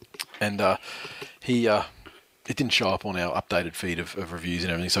 and he it didn't show up on our updated feed of reviews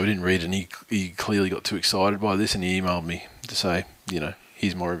and everything, so we didn't read it, and he clearly got too excited by this, and he emailed me to say,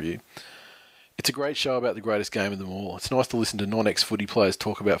 here's my review. It's a great show about the greatest game of them all. It's nice to listen to non-ex-footy players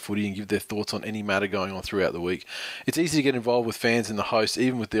talk about footy and give their thoughts on any matter going on throughout the week. It's easy to get involved with fans and the hosts,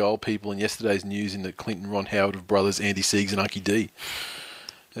 even with the old people in yesterday's news in the Clinton Ron Howard of brothers Andy Siegs and Unky D.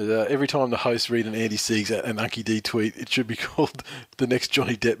 Every time the hosts read an Andy Siegs and Unky D tweet, it should be called the next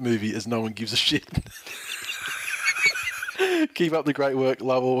Johnny Depp movie, as no one gives a shit. Keep up the great work.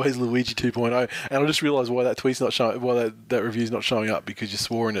 Love always, Luigi 2.0. And I just realised why that tweet's not showing, why that review's not showing up, because you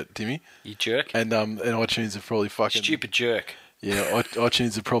swore in it, Timmy. You jerk. And iTunes have probably fucking stupid jerk. Yeah,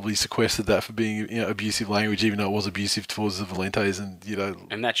 iTunes have probably sequestered that for being abusive language, even though it was abusive towards the Valentes, and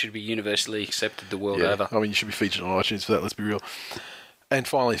And that should be universally accepted the world over. I mean, you should be featured on iTunes for that. Let's be real. And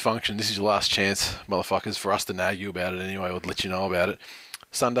finally, Function. This is your last chance, motherfuckers, for us to nag you about it anyway, or to let you know about it.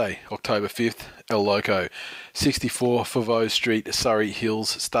 Sunday, October 5th, El Loco, 64 Foveaux Street, Surrey Hills.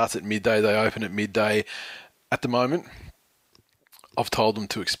 Starts at midday. They open at midday. At the moment, I've told them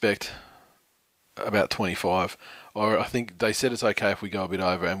to expect about 25. Or I think they said it's okay if we go a bit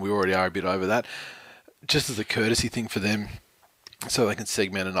over, and we already are a bit over that. Just as a courtesy thing for them, so they can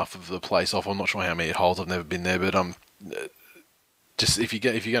segment enough of the place off. I'm not sure how many it holds. I've never been there, but just if you're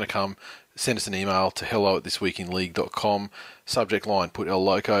going to come, send us an email to hello@thisweekinleague.com. Subject line, put El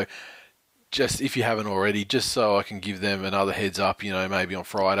Loco. Just if you haven't already, just so I can give them another heads up, maybe on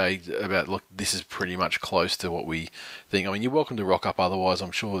Friday about, look, this is pretty much close to what we think. I mean, you're welcome to rock up otherwise.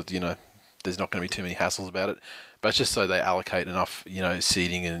 I'm sure, there's not going to be too many hassles about it. But it's just so they allocate enough,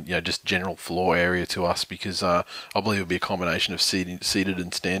 seating and, just general floor area to us, because I believe it'll be a combination of seated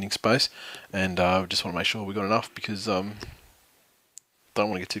and standing space. And I just want to make sure we've got enough, because don't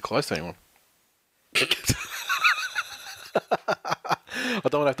want to get too close to anyone. I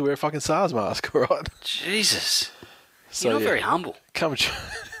don't want to have to wear a fucking SARS mask, all right? Jesus. So, You're not very humble. Come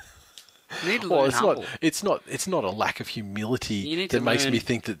You need to learn humble. It's not a lack of humility that makes me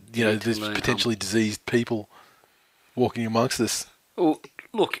think that there's potentially diseased people walking amongst us. Well,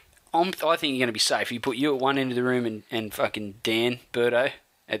 look, I think you're going to be safe. You put you at one end of the room and fucking Dan Birdo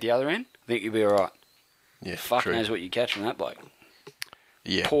at the other end, I think you'll be all right. Yeah, fuck true. knows what you catch from that bloke.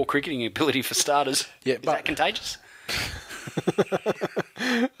 Yeah. Poor cricketing ability for starters. Yeah, Is that contagious?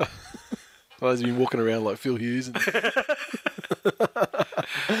 Well, he's been walking around like Phil Hughes. And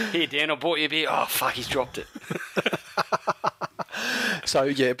Here, Dan, I bought you a beer. Oh, fuck, he's dropped it. So,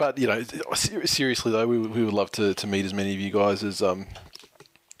 yeah, but, seriously, though, we would love to meet as many of you guys as we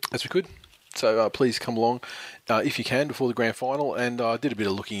could. So please come along if you can before the grand final. And I did a bit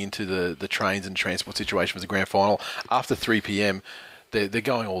of looking into the trains and transport situation for the grand final. After 3 p.m, they're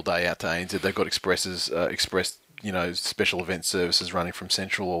going all day out to ANZ. They've got express special event services running from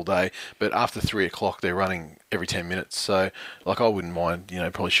Central all day. But after 3 o'clock, they're running every 10 minutes. So, I wouldn't mind,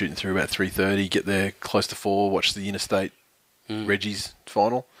 probably shooting through about 3:30, get there close to 4, watch the interstate Reggie's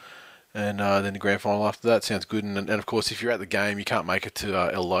final. And then the grand final after that sounds good. And of course, if you're at the game, you can't make it to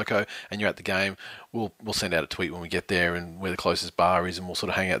El Loco, and you're at the game, we'll send out a tweet when we get there and where the closest bar is, and we'll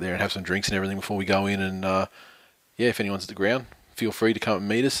sort of hang out there and have some drinks and everything before we go in. And if anyone's at the ground, feel free to come and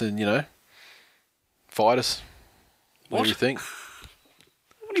meet us and fight us. What do you think?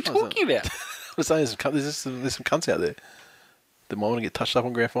 What are you talking about? I'm saying there's some cunts out there that might want to get touched up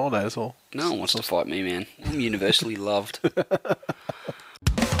on grand final day. That's all. No one wants to fight me, man. I'm universally loved.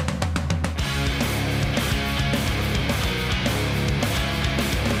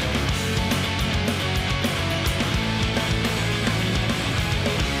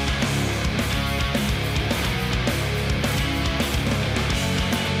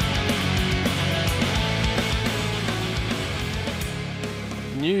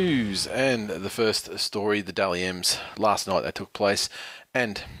 news, and the first story, the Dally M's, last night they took place,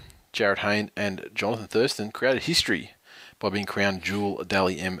 and Jared Hayne and Jonathan Thurston created history by being crowned dual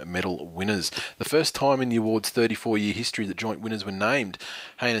Dally M medal winners. The first time in the award's 34-year history that joint winners were named.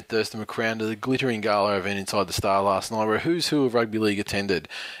 Hayne and Thurston were crowned at a glittering gala event inside the Star last night, where a who's who of rugby league attended.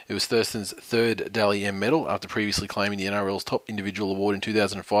 It was Thurston's third Dally M medal, after previously claiming the NRL's top individual award in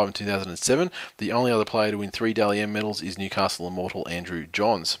 2005 and 2007. The only other player to win 3 Dally M medals is Newcastle immortal Andrew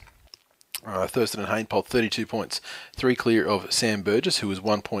Johns. Thurston and Hayne polled 32 points, 3 clear of Sam Burgess, who was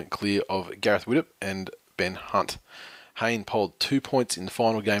 1 point clear of Gareth Widdop and Ben Hunt. Hayne polled 2 points in the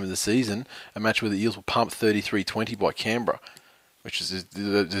final game of the season, a match where the Eels were pumped 33-20 by Canberra, which is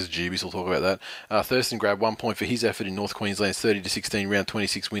dubious. We'll talk about that. Thurston grabbed 1 point for his effort in North Queensland's 30-16 round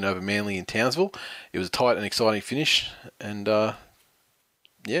 26 win over Manly in Townsville. It was a tight and exciting finish, and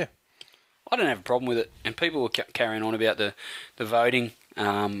yeah. I don't have a problem with it, and people were carrying on about the voting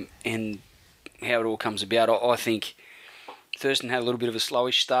and how it all comes about. I think Thurston had a little bit of a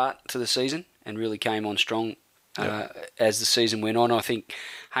slowish start to the season and really came on strong as the season went on. I think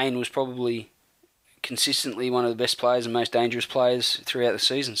Hayne was probably consistently one of the best players and most dangerous players throughout the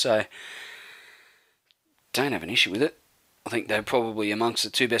season, so don't have an issue with it. I think they're probably amongst the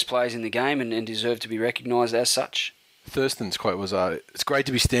 2 best players in the game and deserve to be recognised as such. Thurston's quote was, "It's great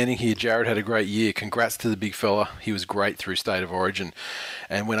to be standing here. Jared had a great year. Congrats to the big fella. He was great through State of Origin."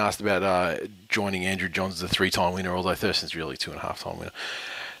 And when asked about joining Andrew Johns as a 3-time winner, although Thurston's really 2.5-time winner,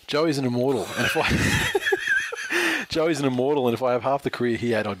 Joey's an immortal. And Joey's an immortal, and if I have half the career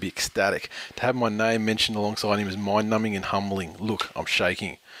he had, I'd be ecstatic. To have my name mentioned alongside him is mind-numbing and humbling. Look, I'm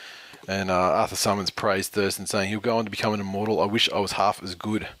shaking. And Arthur Summons praised Thurston, saying he'll go on to become an immortal. I wish I was half as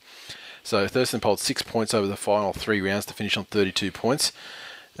good. So Thurston polled 6 points over the final 3 rounds to finish on 32 points.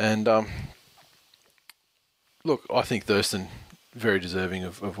 And look, I think Thurston very deserving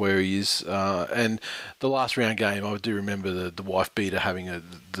of where he is. And the last round game, I do remember the wife beater having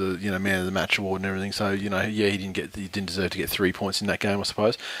the man of the match award and everything. So he didn't deserve to get 3 points in that game, I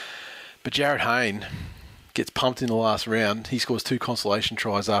suppose. But Jared Hayne gets pumped in the last round. He scores 2 consolation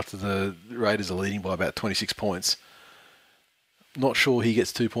tries after the Raiders are leading by about 26 points. Not sure he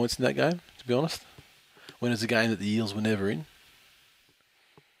gets 2 points in that game, to be honest. When it's a game that the Eels were never in.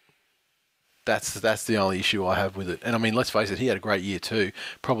 That's the only issue I have with it. And I mean, let's face it, he had a great year too.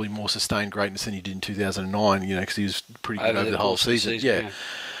 Probably more sustained greatness than he did in 2009, because he was pretty good over the whole season. Yeah.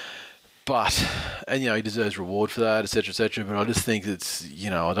 But, and he deserves reward for that, etc., etc. But I just think that's,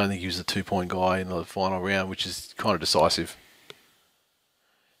 I don't think he was the 2-point guy in the final round, which is kind of decisive.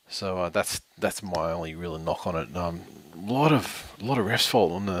 So that's my only real knock on it. A lot of refs'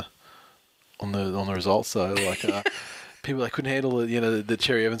 fault on the results though. Like people that couldn't handle it. The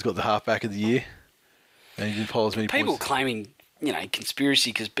Cherry Evans got the halfback of the year, and he didn't poll as many points. People claiming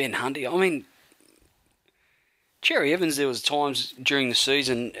conspiracy because Ben Hunty. I mean, Cherry Evans. There was times during the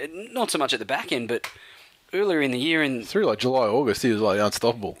season, not so much at the back end, but earlier in the year and through like July, August, he was like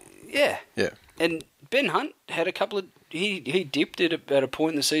unstoppable. Yeah. Yeah. And Ben Hunt had a couple of. He dipped at a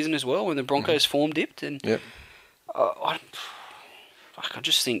point in the season as well when the Broncos' form dipped, and I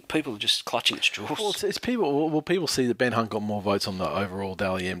just think people are just clutching at straws. Well, it's people. Well, people see that Ben Hunt got more votes on the overall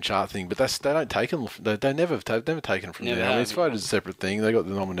Dally M chart thing, but they don't take them. They never taken it from there. I mean, it's voted as a separate thing. They got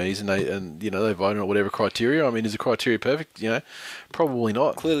the nominees and they vote on whatever criteria. I mean, is the criteria perfect? Probably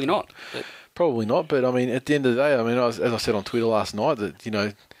not. Clearly not. Probably not. But I mean, at the end of the day, I mean, as I said on Twitter last night, that in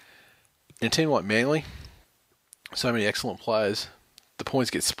a team like Manly, so many excellent players, the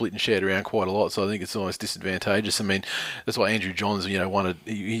points get split and shared around quite a lot, so I think it's almost disadvantageous. I mean, that's why Andrew Johns, won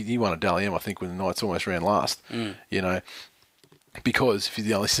a Dally M, I think, when the Knights almost ran last. Because if you're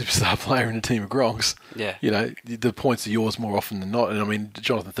the only superstar player in a team of Gronks, the points are yours more often than not. And I mean,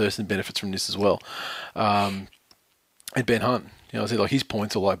 Jonathan Thurston benefits from this as well. And Ben Hunt, I said, like, his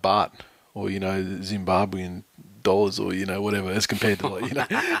points are like Bart or Zimbabwean dollars or whatever, as compared to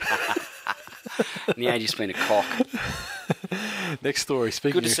Yeah, just been a cock. Next story.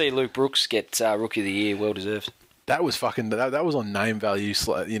 Good to see Luke Brooks get Rookie of the Year. Well deserved. That was fucking. That was on name value,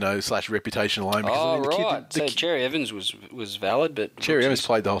 slash reputation alone. Because, right. So Cherry Evans was valid, but Cherry Evans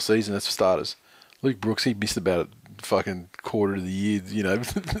played the whole season. That's for starters. Luke Brooks, he missed about a fucking quarter of the year.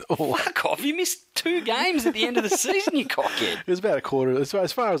 Fuck off! You missed 2 games at the end of the season, you cockhead. It was about a quarter. As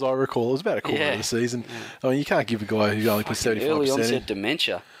far as I recall, it was about a quarter of the season. I mean, you can't give a guy who only put 75%. Early onset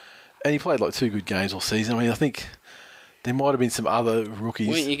dementia. And he played like 2 good games all season. I mean, I think there might have been some other rookies.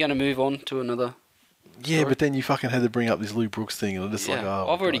 Weren't you going to move on to another? Yeah, but then you fucking had to bring up this Luke Brooks thing, and I'm just like, oh.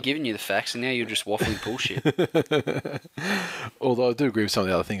 I've already given you the facts, and now you're just waffling bullshit. Although I do agree with some of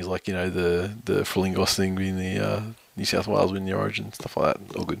the other things, like the Flingos thing being the New South Wales win the Origin, stuff like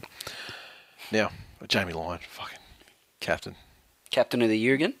that. All good. Now, Jamie Lyon, fucking captain. Captain of the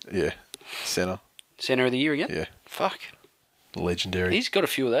year again? Yeah. Centre. Centre of the year again? Yeah. Fuck. Legendary. He's got a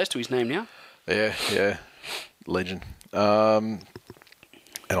few of those to his name now. Yeah. Legend. And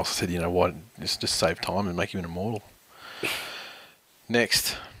also said, why just save time and make him an immortal.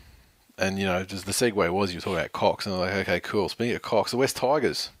 Next, and just the segue was you were talking about Cox, and I'm like, okay, cool. Speaking of Cox, the West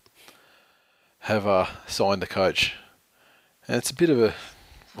Tigers have signed the coach, and it's a bit of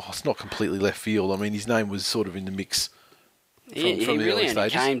it's not completely left field. I mean, his name was sort of in the mix from he the really early only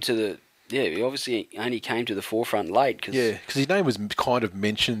stages. came to the. Yeah, he obviously only came to the forefront late. Cause Because his name was kind of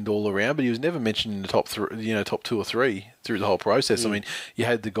mentioned all around, but he was never mentioned in the top two or three through the whole process. I mean, you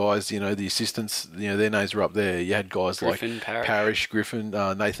had the guys, the assistants, their names were up there. You had guys Griffin, like Parrish, Griffin,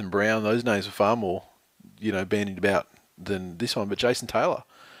 Nathan Brown. Those names were far more, bandied about than this one. But Jason Taylor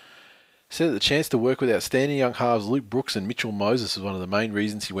said that the chance to work with outstanding young halves Luke Brooks and Mitchell Moses was one of the main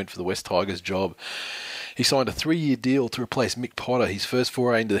reasons he went for the West Tigers job. He signed a 3-year deal to replace Mick Potter, his first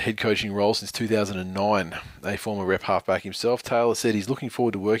foray into the head coaching role since 2009. A former rep halfback himself, Taylor said he's looking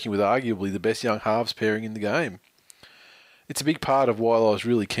forward to working with arguably the best young halves pairing in the game. It's a big part of why I was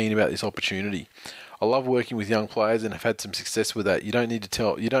really keen about this opportunity. I love working with young players and have had some success with that. You don't need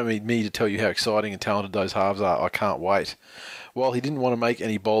me to tell you how exciting and talented those halves are. I can't wait. While he didn't want to make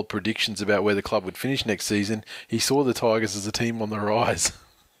any bold predictions about where the club would finish next season, he saw the Tigers as a team on the rise.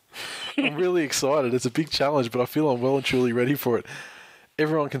 I'm really excited. It's a big challenge, but I feel I'm well and truly ready for it.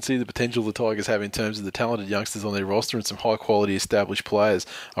 Everyone can see the potential the Tigers have in terms of the talented youngsters on their roster and some high-quality established players.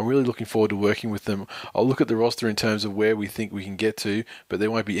 I'm really looking forward to working with them. I'll look at the roster in terms of where we think we can get to, but there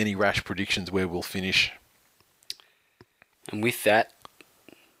won't be any rash predictions where we'll finish. And with that,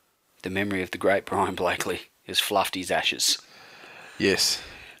 the memory of the great Brian Blakely has fluffed his ashes. Yes.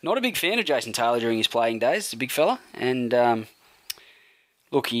 Not a big fan of Jason Taylor during his playing days. He's a big fella, and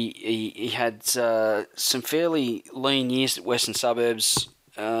look, he had some fairly lean years at Western Suburbs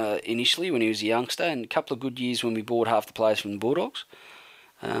initially when he was a youngster, and a couple of good years when we bought half the players from the Bulldogs.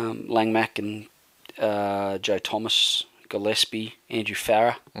 Lang Mack and Joe Thomas, Gillespie, Andrew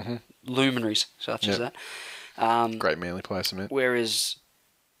Farah, luminaries such as that. Great Manly player, Cement. Whereas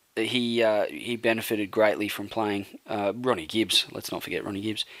he benefited greatly from playing Ronnie Gibbs. Let's not forget Ronnie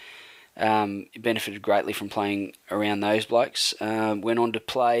Gibbs. He benefited greatly from playing around those blokes. Went on to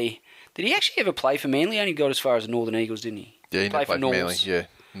play. Did he actually ever play for Manly? Only got as far as the Northern Eagles, didn't he? Yeah, he played for Manly. Yeah,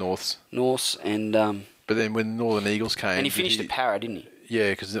 Norths. And but then when the Northern Eagles came, and he finished at Para, didn't he?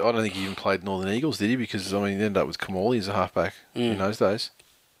 Yeah, because I don't think he even played Northern Eagles, did he? Because he ended up with Kamali as a halfback in those days.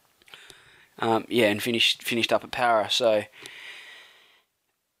 And finished up at Para. So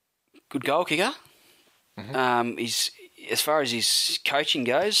good goal kicker. He's, as far as his coaching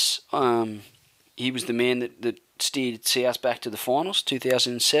goes, he was the man that steered us back to the finals,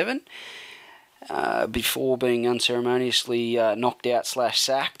 2007, before being unceremoniously knocked out /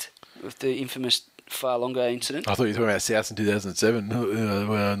 sacked with the infamous Far-Longa incident. I thought you were talking about South in 2007,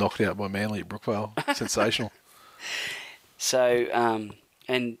 were knocked out by Manly at Brookvale. Sensational. So,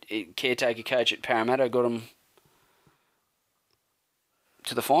 and caretaker coach at Parramatta got him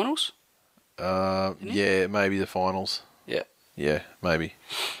to the finals? Yeah, maybe the finals. Yeah. Yeah, maybe.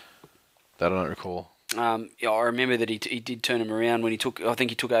 That I don't recall. I remember that he did turn him around when I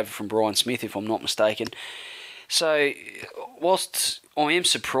think he took over from Brian Smith, if I'm not mistaken. So, whilst I am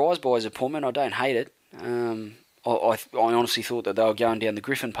surprised by his appointment, I don't hate it. I honestly thought that they were going down the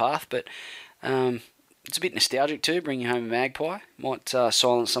Griffin path, but it's a bit nostalgic too, bringing home a Magpie. Might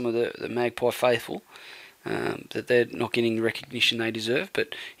silence some of the Magpie faithful, that they're not getting the recognition they deserve,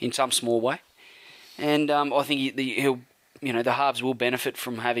 but in some small way. And I think he'll, the halves will benefit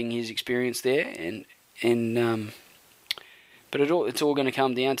from having his experience there, but it's all going to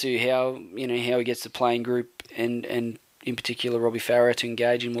come down to how he gets the playing group and in particular Robbie Farah to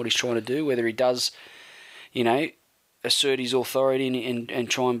engage in what he's trying to do, whether he does, assert his authority and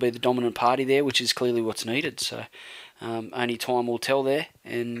try and be the dominant party there, which is clearly what's needed. So only time will tell there,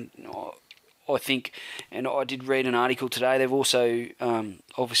 and I think, and I did read an article today, they've also,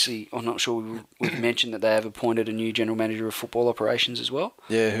 obviously, I'm not sure we've mentioned that they have appointed a new general manager of football operations as well.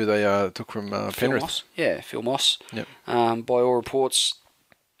 Yeah, who they took from Penrith. Phil Moss. Yeah, Phil Moss. Yep. By all reports,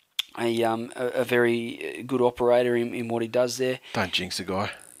 a very good operator in what he does there. Don't jinx the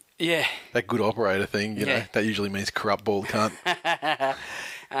guy. Yeah. That good operator thing, you know, that usually means corrupt bald cunt.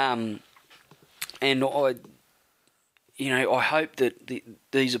 And I hope that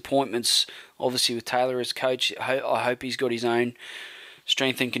these appointments, obviously with Taylor as coach, I hope he's got his own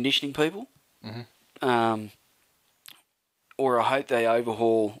strength and conditioning people. Mm-hmm. or I hope they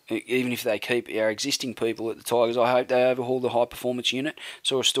overhaul, even if they keep our existing people at the Tigers, I hope they overhaul the high performance unit.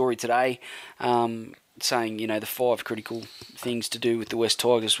 Saw a story today saying, the 5 critical things to do with the West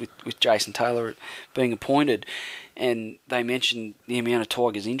Tigers with Jason Taylor being appointed. And they mentioned the amount of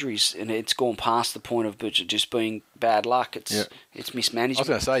Tigers injuries, and it's gone past the point of just being bad luck. It's mismanagement. I was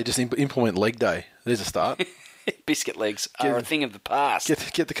going to say, just implement leg day. There's a start. Biscuit legs are a thing of the past.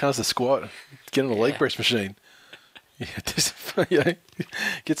 Get the cars to squat. Get on a leg press machine. Yeah, just,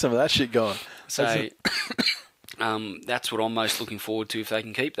 get some of that shit going. So that's what I'm most looking forward to, if they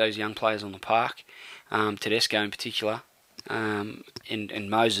can keep those young players on the park. Tedesco in particular, and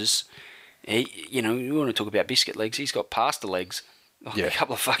Moses. You want to talk about biscuit legs? He's got pasta legs, a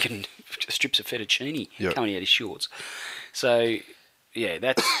couple of fucking strips of fettuccine coming out his shorts. So, yeah,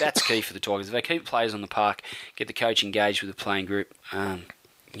 that's key for the Tigers. If they keep players on the park, get the coach engaged with the playing group,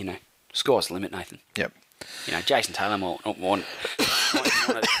 sky's the limit, Nathan. Yep. Jason Taylor might not want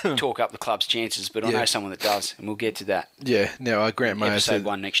to talk up the club's chances, but I know someone that does, and we'll get to that. Yeah. Now, Grant Mayer Episode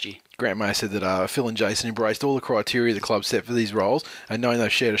 1 next year. Grant Mayer said that Phil and Jason embraced all the criteria the club set for these roles, and knowing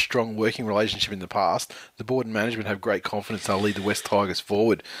they've shared a strong working relationship in the past, the board and management have great confidence they'll lead the West Tigers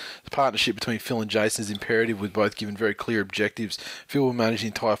forward. The partnership between Phil and Jason is imperative, with both given very clear objectives. Phil will manage the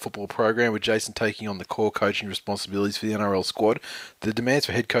entire football program, with Jason taking on the core coaching responsibilities for the NRL squad. The demands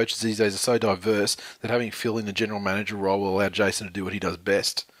for head coaches these days are so diverse that having Phil in the general manager role will allow Jason to do what he does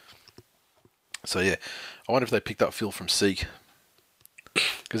best. So, yeah, I wonder if they picked up Phil from Seek,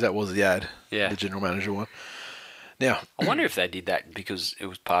 because that was the ad, the general manager one. Now, I wonder if they did that because it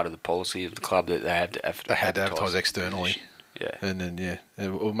was part of the policy of the club that they had to advertise externally. Yeah, and then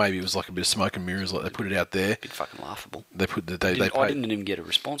or maybe it was like a bit of smoke and mirrors, like they put it out there. Bit fucking laughable. They put I didn't even get a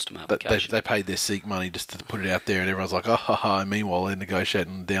response to my application. They paid their Seek money just to put it out there, and everyone's like, oh, ha, ha. And meanwhile, they're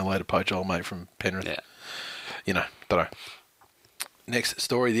negotiating and download a poach old mate from Penrith. Yeah, don't know. Next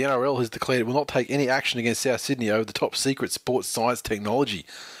story, the NRL has declared it will not take any action against South Sydney over the top secret sports science technology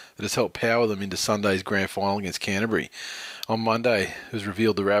that has helped power them into Sunday's grand final against Canterbury. On Monday, it was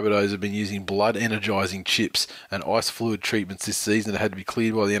revealed the Rabbitohs have been using blood energising chips and ice fluid treatments this season that had to be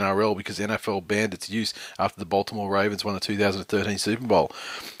cleared by the NRL because NFL banned its use after the Baltimore Ravens won the 2013 Super Bowl.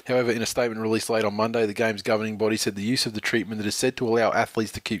 However, in a statement released late on Monday, the game's governing body said the use of the treatment that is said to allow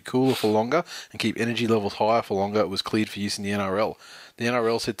athletes to keep cooler for longer and keep energy levels higher for longer was cleared for use in the NRL. The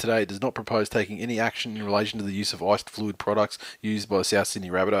NRL said today it does not propose taking any action in relation to the use of iced fluid products used by the South Sydney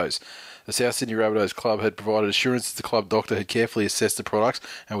Rabbitohs. The South Sydney Rabbitohs club had provided assurances the club doctor had carefully assessed the products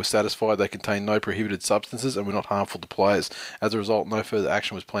and was satisfied they contained no prohibited substances and were not harmful to players. As a result, no further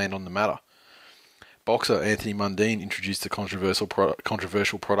action was planned on the matter. Boxer Anthony Mundine introduced the controversial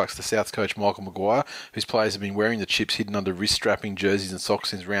products to Souths coach Michael Maguire, whose players have been wearing the chips hidden under wrist-strapping jerseys and socks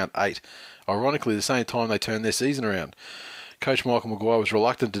since round 8. Ironically, the same time they turned their season around. Coach Michael Maguire was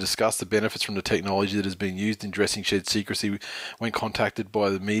reluctant to discuss the benefits from the technology that has been used in dressing shed secrecy when contacted by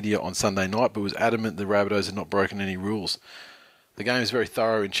the media on Sunday night, but was adamant the Rabbitohs had not broken any rules. The game is very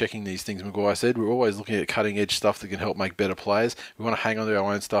thorough in checking these things, Maguire said. We're always looking at cutting-edge stuff that can help make better players. We want to hang on to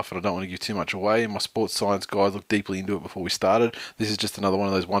our own stuff, and I don't want to give too much away. And my sports science guys looked deeply into it before we started. This is just another one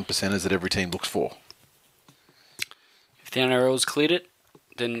of those 1%ers that every team looks for. If the NRL's cleared it,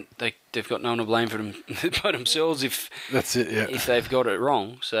 then they've got no one to blame for them but themselves if they've got it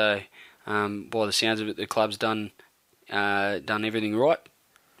wrong. So, by the sounds of it, the club's done everything right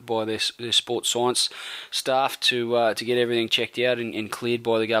by their sports science staff to get everything checked out and cleared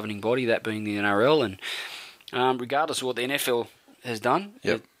by the governing body, that being the NRL. And regardless of what the NFL has done,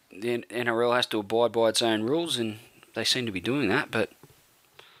 the NRL has to abide by its own rules, and they seem to be doing that. But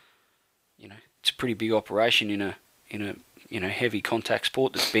it's a pretty big operation in a heavy contact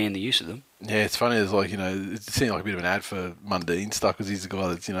sport that's banned the use of them. Yeah, it's funny. It's like, it seemed like a bit of an ad for Mundine stuff because he's the guy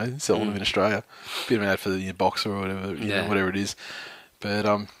that's, selling them in Australia. A bit of an ad for the Boxer or whatever, whatever it is.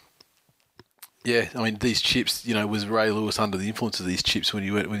 But, these chips, was Ray Lewis under the influence of these chips when he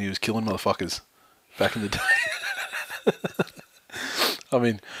was killing motherfuckers back in the day? I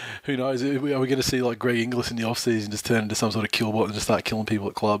mean, who knows? Are we going to see like Greg Inglis in the off-season just turn into some sort of killbot and just start killing people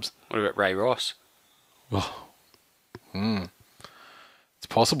at clubs? What about Ray Ross? Well, it's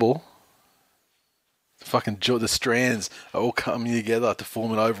possible. The strands are all coming together to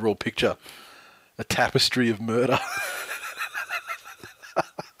form an overall picture, a tapestry of murder.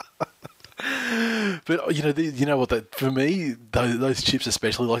 But you know what? For me, those chips,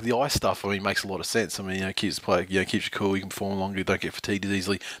 especially like the ice stuff, makes a lot of sense. Keeps keeps you cool. You can perform longer. You don't get fatigued as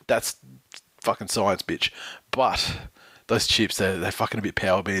easily. That's fucking science, bitch. But those chips, they're fucking a bit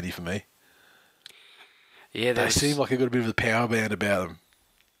power bandy for me. Yeah, they seem like they've got a bit of a power band about them.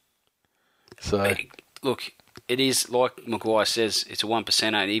 So look, it is, like Maguire says, it's a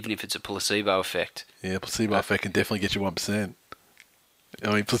 1%, even if it's a placebo effect. Yeah, placebo effect can definitely get you 1%.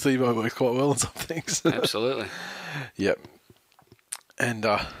 I mean, placebo works quite well on some things. Absolutely. Yep. And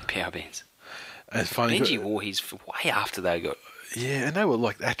Power bands. it's funny. Benji wore his way after they got... Yeah, and they were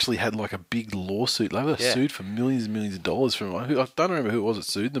like actually had like a big lawsuit. They were sued for millions and millions of dollars from. I don't remember who it was that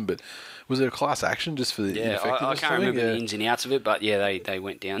sued them, but was there a class action just for the ineffectiveness? I can't remember the ins and outs of it, but they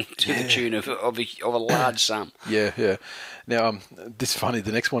went down to the tune of a large sum. Yeah. Now, this is funny.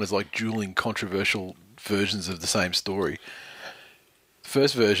 The next one is like dueling controversial versions of the same story.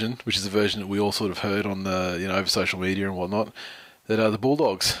 First version, which is the version that we all sort of heard on the over social media and whatnot, that the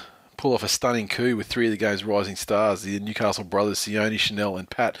Bulldogs pull off a stunning coup with three of the game's rising stars, the Newcastle brothers Sione, Chanel and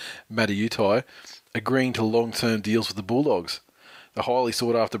Pat Matiutai, agreeing to long-term deals with the Bulldogs. The highly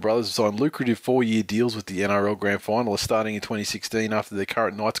sought-after brothers have signed lucrative 4-year deals with the NRL Grand Finalists starting in 2016 after their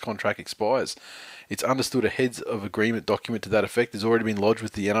current Knights contract expires. It's understood a heads of agreement document to that effect has already been lodged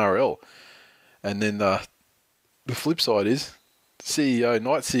with the NRL. And then the flip side is...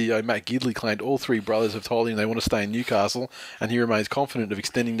 Knight CEO Matt Gidley claimed all three brothers have told him they want to stay in Newcastle, and he remains confident of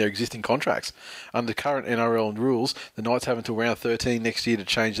extending their existing contracts. Under current NRL rules, the Knights have until round 13 next year to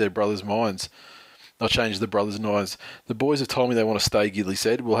change their brothers' minds. I'll change the brothers' minds. The boys have told me they want to stay, Gidley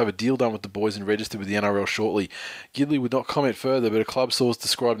said. We'll have a deal done with the boys and registered with the NRL shortly. Gidley would not comment further, but a club source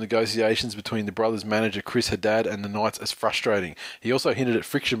described negotiations between the brothers' manager Chris Haddad and the Knights as frustrating. He also hinted at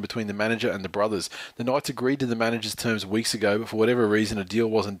friction between the manager and the brothers. The Knights agreed to the manager's terms weeks ago, but for whatever reason a deal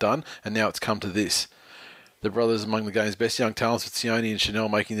wasn't done, and now it's come to this. The brothers among the game's best young talents, with Sione and Chanel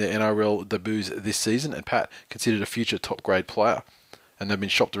making their NRL debuts this season, and Pat considered a future top-grade player, and they've been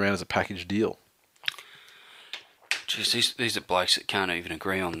shopped around as a package deal. Jeez, these are blokes that can't even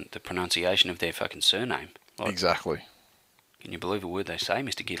agree on the pronunciation of their fucking surname. Exactly. Can you believe a word they say,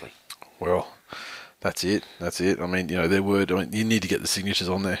 Mr. Gidley? Well, that's it. I mean, their word, you need to get the signatures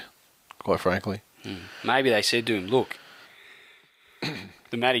on there, quite frankly. Maybe they said to him, look,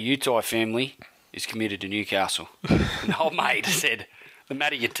 the Matiutai family is committed to Newcastle. And the old mate said, the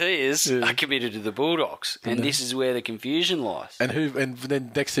Matiutaias are committed to the Bulldogs, and this is where the confusion lies. And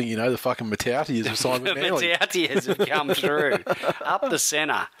then next thing you know, the fucking Matautias have signed with Manly. The Matautias have come through up the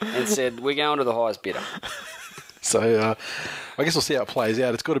centre and said, we're going to the highest bidder. So I guess we'll see how it plays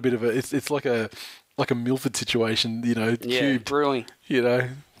out. It's got a bit of a it's like a Milford situation, cubed, brewing. to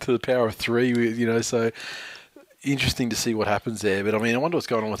the power of 3, so interesting to see what happens there. But I mean, I wonder what's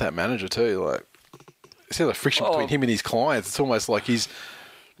going on with that manager too. Like, it's the friction between him and his clients. It's almost like he's...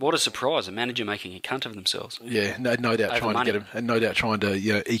 What a surprise, a manager making a cunt of themselves. Yeah, no doubt trying to get him, and no doubt trying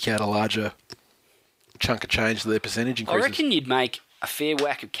to eke out a larger chunk of change to their percentage increases. I reckon you'd make a fair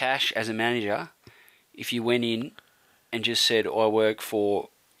whack of cash as a manager if you went in and just said, I work for,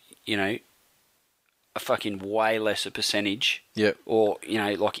 a fucking way lesser percentage. Yep. Or,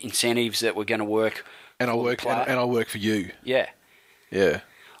 like incentives that were going to work. And I work for you. Yeah. Yeah.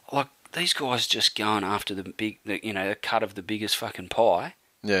 Like, these guys just going after the cut of the biggest fucking pie.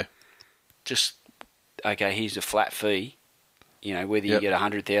 Yeah. Just, okay, here's a flat fee. Whether you get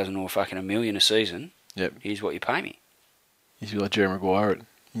 100,000 or fucking $1 million a season. Yep. Here's what you pay me. You should be like Jerry Maguire.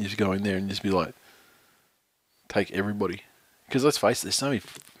 You just go in there and just be like, take everybody. Because let's face it, there's so many...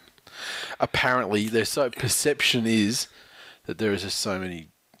 Apparently, perception is that there is just so many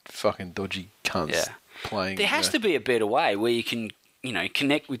fucking dodgy cunts playing. There has to be a better way where you can,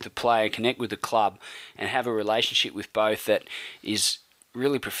 connect with the player, connect with the club, and have a relationship with both that is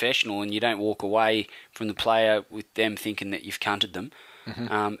really professional, and you don't walk away from the player with them thinking that you've cunted them,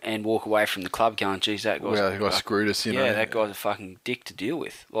 and walk away from the club going, geez, that guy screwed us, Yeah, that guy's a fucking dick to deal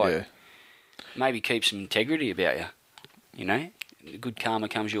with. Maybe keep some integrity about you. Good karma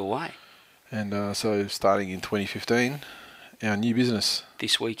comes your way. And so starting in 2015, our new business.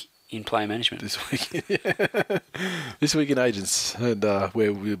 This week in player management. This week in agents, and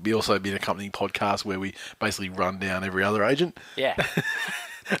where we'll be also be an accompanying podcast where we basically run down every other agent. Yeah.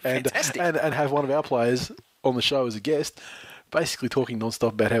 Fantastic. And have one of our players on the show as a guest, basically talking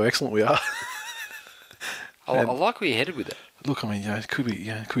non-stop about how excellent we are. I like where you're headed with it. Look, I mean, it could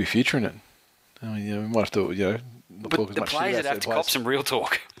be future in it. I mean, we might have to, not but talk as the much players shit would have to cop some real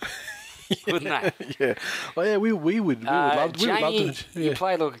talk, wouldn't they? Yeah. Well, yeah, we would love to. You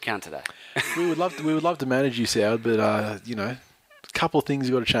played like a cunt today. we would love to manage you, Soward, but a couple of things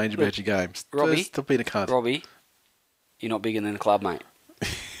you've got to change about your game. Robbie, first, stop being a cunt. Robbie, you're not bigger than the club, mate.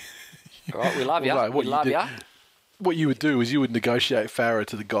 All right, we love you. We love you. What you would do is you would negotiate Farah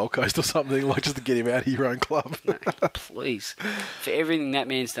to the Gold Coast or something, like just to get him out of your own club. No, please. For everything that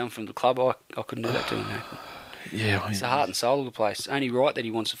man's done from the club, I couldn't do that to him. No. Yeah, it's the heart and soul of the place. It's only right that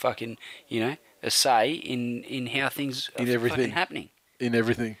he wants to fucking, a say in how things are fucking happening. In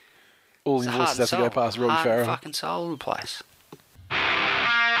everything. All the invoices have to go past Robbie Heart Farah. and fucking soul of the place.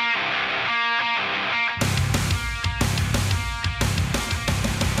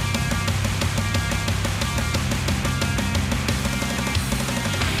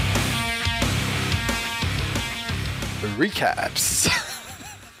 Recaps.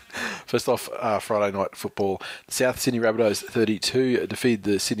 First off, Friday night football. South Sydney Rabbitohs 32 defeated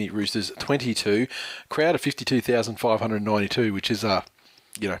the Sydney Roosters 22. Crowd of 52,592, which is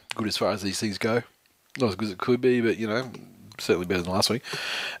good as far as these things go. Not as good as it could be, but certainly better than last week.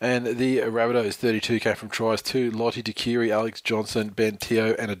 And the Rabbitohs 32 came from tries to Lottie Dakiri, Alex Johnson, Ben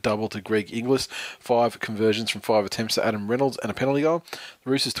Teo, and a double to Greg Inglis. 5 conversions from 5 attempts to Adam Reynolds and a penalty goal.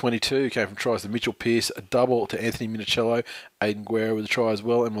 The Roosters 22 came from tries to Mitchell Pearce, a double to Anthony Minicello, Aiden Guerra with a try as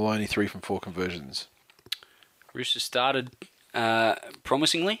well, and Maloney 3 from 4 conversions. Roosters started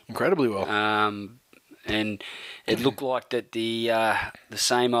promisingly. Incredibly well. And it looked like that the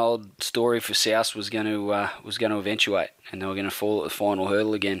same old story for South was going to eventuate, and they were going to fall at the final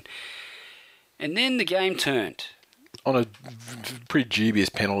hurdle again. And then the game turned On a pretty dubious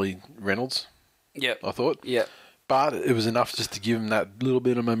penalty, Reynolds. Yep. I thought. Yep. But it was enough just to give them that little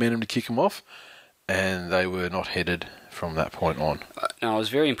bit of momentum to kick them off, and they were not headed from that point on. No, I was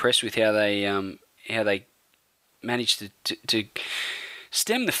very impressed with how they managed to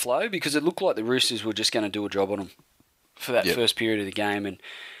stem the flow, because it looked like the Roosters were just going to do a job on them for that first period of the game, and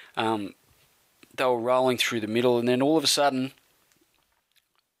they were rolling through the middle, and then all of a sudden,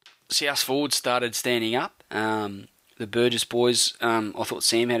 South forwards started standing up. The Burgess boys, I thought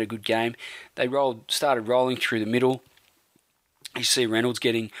Sam had a good game. They started rolling through the middle. You see Reynolds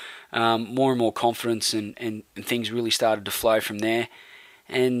getting more and more confidence, and things really started to flow from there.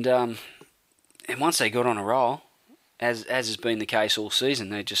 And once they got on a roll, as has been the case all season,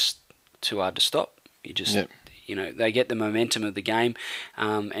 they're just too hard to stop. They get the momentum of the game,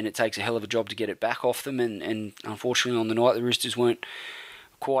 and it takes a hell of a job to get it back off them. And unfortunately, on the night, the Roosters weren't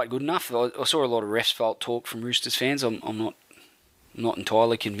quite good enough. I saw a lot of refs fault talk from Roosters fans. I'm not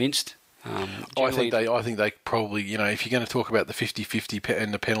entirely convinced. I think they probably, if you're going to talk about the 50-50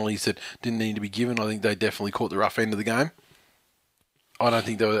 and the penalties that didn't need to be given, I think they definitely caught the rough end of the game. I don't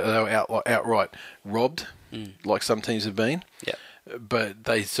think they were outright robbed, like some teams have been. Yeah. But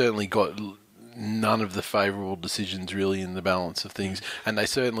they certainly got none of the favourable decisions really in the balance of things, and they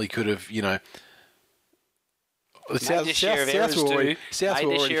certainly could have, Made their share of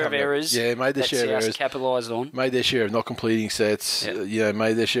errors. Yeah, made their share of errors. Capitalised on. Made their share of not completing sets.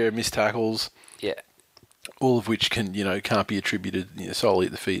 Made their share of missed tackles. Yeah. All of which can't be attributed solely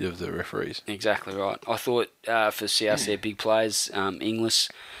at the feet of the referees. Exactly right. I thought for South, their big players, Inglis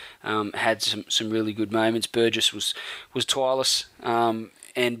had some really good moments. Burgess was tireless, and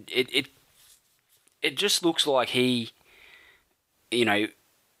it just looks like he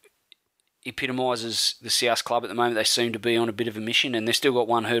epitomises the South club at the moment. They seem to be on a bit of a mission, and they've still got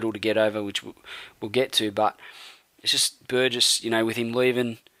one hurdle to get over, which we'll get to. But it's just Burgess, with him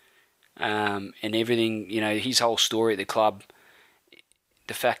leaving and everything, his whole story at the club,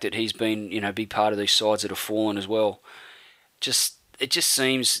 the fact that he's been, a big part of these sides that have fallen as well. It just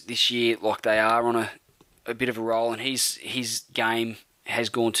seems this year like they are on a bit of a roll, and his game has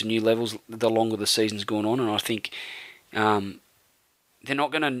gone to new levels the longer the season's gone on, and I think they're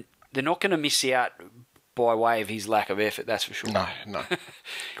not going to miss out by way of his lack of effort, that's for sure. No. Of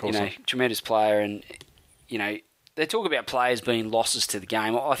course not. Tremendous player, and, they talk about players being losses to the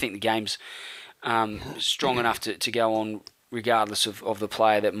game. I think the game's strong enough to go on regardless of the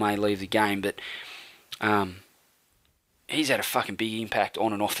player that may leave the game, but he's had a fucking big impact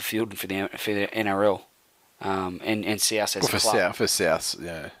on and off the field for the NRL. And South as a club. For South,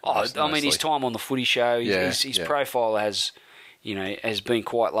 yeah. His time on the footy show, his profile has been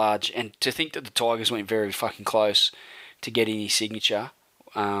quite large. And to think that the Tigers went very fucking close to getting his signature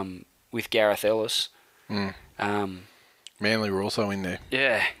with Gareth Ellis. Manly were also in there.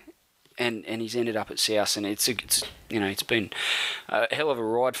 Yeah. And he's ended up at South, and it's been a hell of a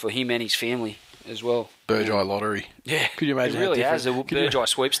ride for him and his family as well. Burgeye lottery. Yeah. Could you imagine? It really has, a Burgeye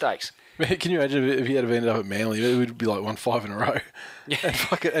sweepstakes. Can you imagine if he had ended up at Manly? It would be like 1-5 in a row. Yeah.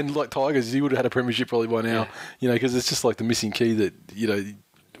 And like Tigers, he would have had a premiership probably by now. Because it's just like the missing key that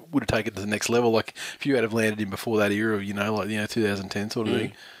would have taken it to the next level. Like if you had have landed in before that era, 2010 sort of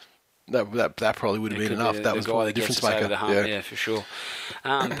thing. That probably would have been enough. That was probably the difference maker. Yeah, for sure.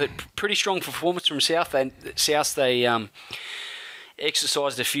 But pretty strong performance from South. They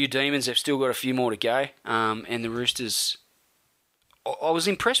exercised a few demons. They've still got a few more to go. And the Roosters, I was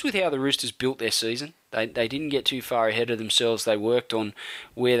impressed with how the Roosters built their season. They didn't get too far ahead of themselves. They worked on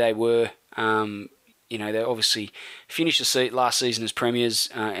where they were They obviously finished the last season as premiers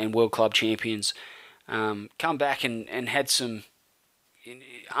and World Club champions. Come back and had some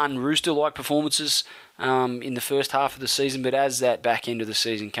un-Rooster-like performances in the first half of the season, but as that back end of the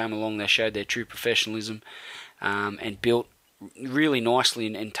season came along, they showed their true professionalism and built really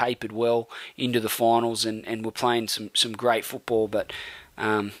nicely and tapered well into the finals and were playing some great football, but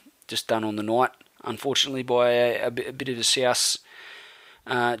just done on the night, unfortunately, by a bit of a South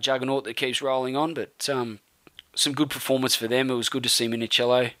juggernaut that keeps rolling on. But some good performance for them. It was good to see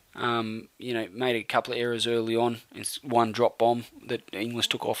Minicello. Made a couple of errors early on. It's one drop bomb that Inglis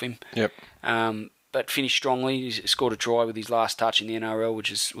took off him. Yep. But finished strongly. He scored a try with his last touch in the NRL,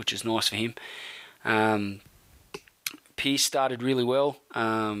 which is nice for him. Pearce started really well.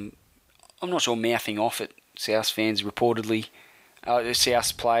 I'm not sure mouthing off at South fans reportedly.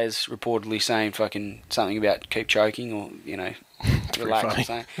 South players reportedly saying fucking something about keep choking or relax or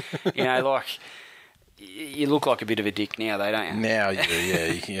something. You look like a bit of a dick now, though, don't you? Now you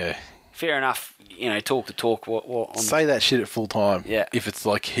do, yeah. Fair enough, talk the talk. Say that shit at full time. Yeah. If it's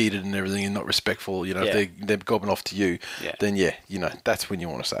like heated and everything and not respectful, if they're gobbing off to you, then that's when you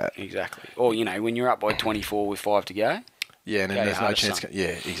want to say it. Exactly. Or, when you're up by 24 with 5 to go. Yeah, and then there's no chance.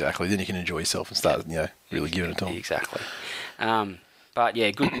 Yeah, exactly. Then you can enjoy yourself and start, really giving it to them. Exactly. But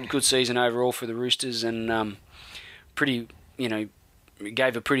yeah, good season overall for the Roosters and pretty,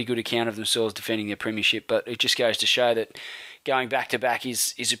 gave a pretty good account of themselves defending their premiership. But it just goes to show that going back to back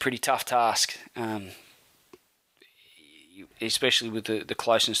is a pretty tough task, especially with the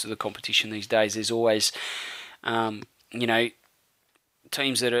closeness to the competition these days. There's always, teams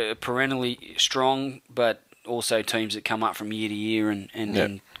that are perennially strong, but also teams that come up from year to year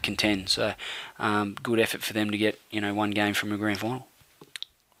and contend. So good effort for them to get one game from a grand final.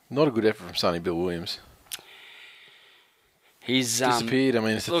 Not a good effort from Sonny Bill Williams. He's disappeared. I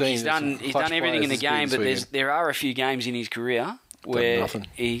mean, it's a thing. He's done everything in the game, but there are a few games in his career where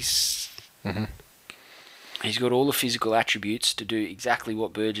he's got all the physical attributes to do exactly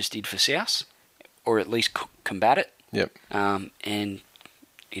what Burgess did for South, or at least combat it. Yep. And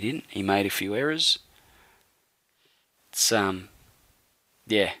he didn't. He made a few errors. It's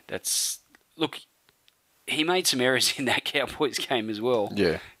he made some errors in that Cowboys game as well.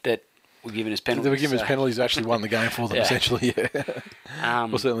 Yeah. That were given as penalties. They were given as penalties. Actually won the game for them essentially. Yeah.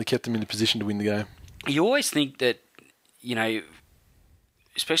 Or certainly kept them in the position to win the game. You always think that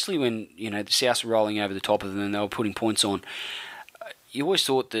especially when the Souths were rolling over the top of them and they were putting points on. You always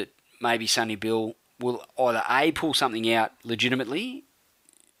thought that maybe Sonny Bill will either pull something out legitimately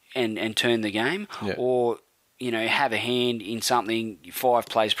and turn the game, or have a hand in something 5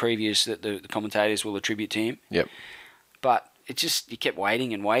 plays previous that the commentators will attribute to him. Yep. But it just, you kept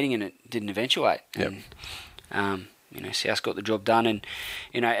waiting and it didn't eventuate. Yep. And, South got the job done and,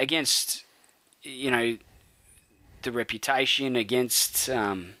 against, the reputation, against,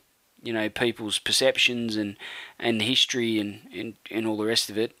 people's perceptions and the history and all the rest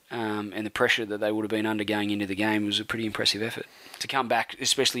of it, and the pressure that they would have been under going into the game was a pretty impressive effort. To come back,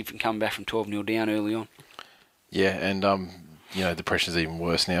 especially from coming back from 12-0 down early on. Yeah, and the pressure's even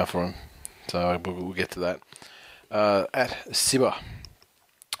worse now for him. So we'll get to that. At Sibba,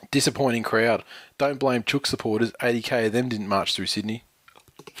 disappointing crowd. Don't blame Chook supporters. 80k of them didn't march through Sydney.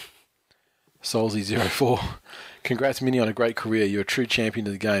 Solzy04. Congrats, Minnie, on a great career. You're a true champion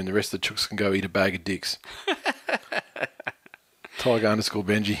of the game. The rest of the Chooks can go eat a bag of dicks.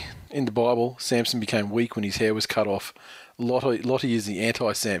 Tiger_Benji. In the Bible, Samson became weak when his hair was cut off. Lottie is the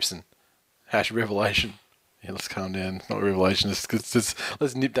anti-Samson. #Revelation. Yeah, let's calm down. It's not Revelation.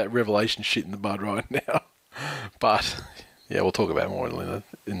 Let's nip that Revelation shit in the bud right now. But, yeah, we'll talk about it more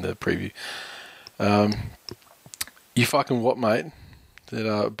in the preview. You fucking what, mate?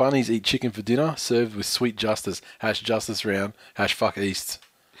 That bunnies eat chicken for dinner, served with sweet justice. #justice round. #fuck east.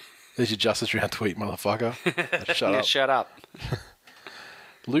 There's your justice round tweet, motherfucker. Shut up. Shut up.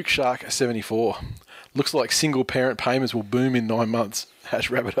 Luke Shark 74. Looks like single parent payments will boom in 9 months.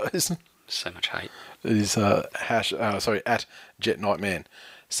 #Rabbitohs. So much hate. It is at Jet Nightman.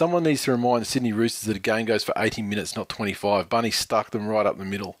 Someone needs to remind the Sydney Roosters that a game goes for 80 minutes, not 25. Bunny stuck them right up the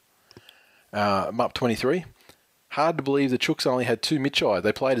middle. Mup 23. Hard to believe the Chooks only had 2 Mitchai.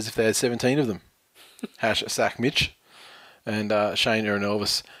 They played as if they had 17 of them. #sack Mitch. And Shane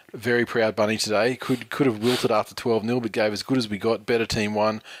Aaron-Elvis. Very proud Bunny today. Could have wilted after 12-0, but gave as good as we got. Better team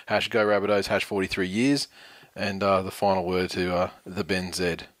won. #Go Rabbitohs. #43 years. And the final word to the Ben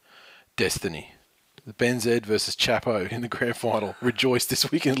Z. Destiny. The Ben Z versus Chapo in the grand final. Rejoice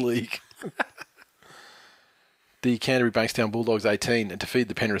this weekend league. the Canterbury Bankstown Bulldogs 18 defeated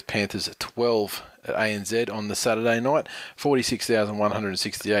the Penrith Panthers 12 at ANZ on the Saturday night,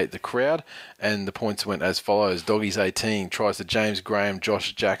 46,168 the crowd, and the points went as follows. Doggies 18, tries to James Graham,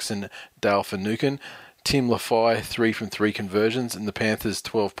 Josh Jackson, Dale Finucane. Tim Lafai, 3 from 3 conversions, and the Panthers'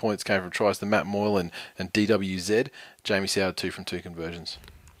 12 points came from tries to Matt Moylan and DWZ. Jamie Soward, 2 from 2 conversions.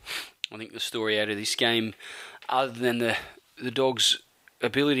 I think the story out of this game, other than the Dogs'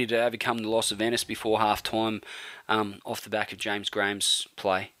 ability to overcome the loss of Ennis before half-time, off the back of James Graham's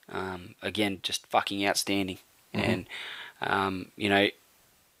play, again, just fucking outstanding. And,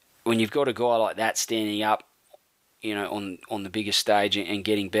 when you've got a guy like that standing up, on the biggest stage and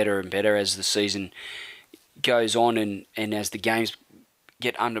getting better and better as the season goes on and as the games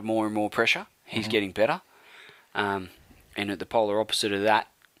get under more and more pressure, he's getting better. And at the polar opposite of that,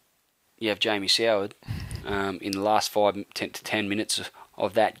 you have Jamie Soward in the last 5 to 10 minutes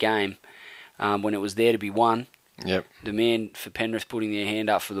of that game, when it was there to be won. Yep. The man for Penrith putting their hand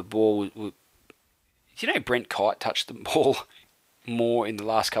up for the ball. Do you know Brent Kite touched the ball more in the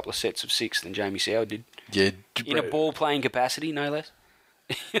last couple of sets of 6 than Jamie Soward did? Yeah. In a ball-playing capacity, no less.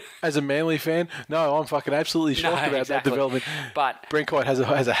 As a Manly fan, no, I'm fucking absolutely shocked about that development. But Brent Kite has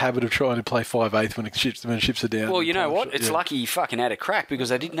a habit of trying to play 5/8 when ships are down. Well, you know what? It's lucky he fucking had a crack because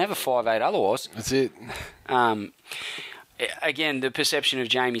they didn't have a 5/8 otherwise. That's it. Again, the perception of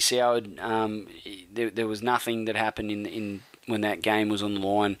Jamie Soward, there was nothing that happened in when that game was on the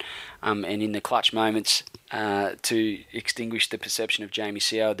line, and in the clutch moments to extinguish the perception of Jamie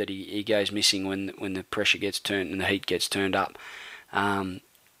Soward that he goes missing when the pressure gets turned and the heat gets turned up. I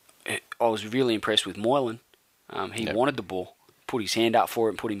was really impressed with Moylan. He wanted the ball, put his hand up for it,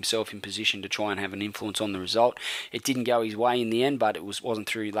 and put himself in position to try and have an influence on the result. It didn't go his way in the end, but it wasn't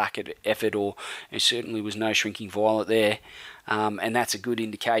through lack of effort, or there certainly was no shrinking violet there. And that's a good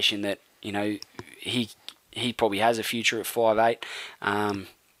indication that he probably has a future at 5'8".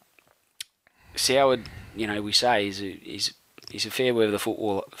 Soward, we say he's a fair weather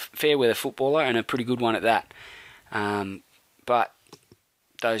footballer, and a pretty good one at that. But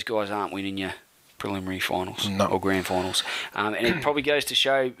those guys aren't winning your preliminary finals or grand finals, and it probably goes to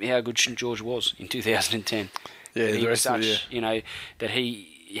show how good St George was in 2010. Yeah, he was such, that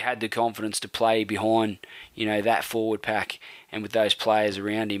he had the confidence to play behind, that forward pack and with those players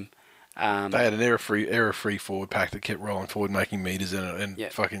around him. They had an error-free forward pack that kept rolling forward, making metres and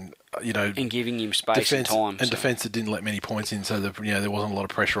fucking, and giving him space and time. And defence that didn't let many points in, so that, there wasn't a lot of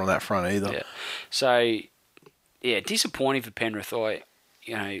pressure on that front either. Yeah. So, disappointing for Penrith.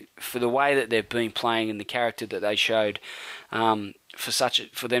 For the way that they've been playing and the character that they showed,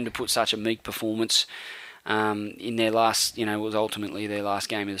 for them to put such a meek performance in their last, it was ultimately their last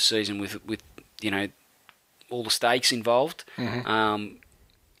game of the season with all the stakes involved. Mm-hmm.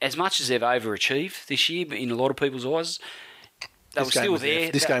 As much as they've overachieved this year, but in a lot of people's eyes, they were still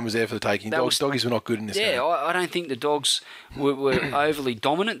there. This game was there for the taking. Doggies were not good in this game. Yeah, I don't think the Dogs were overly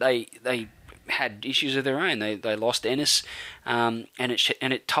dominant. They had issues of their own. They lost Ennis, and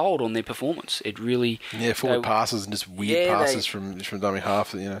it told on their performance. It really forward passes and just weird passes from dummy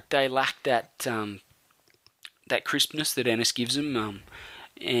half. They lacked that crispness that Ennis gives them,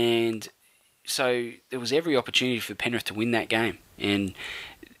 and so there was every opportunity for Penrith to win that game. And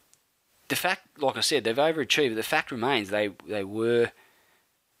the fact, like I said, they've overachieved. But the fact remains they were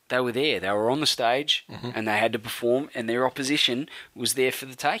there. They were on the stage, and they had to perform, and their opposition was there for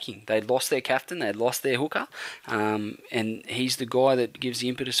the taking. They'd lost their captain, they'd lost their hooker, and he's the guy that gives the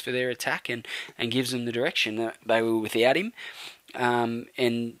impetus for their attack and gives them the direction. They were without him,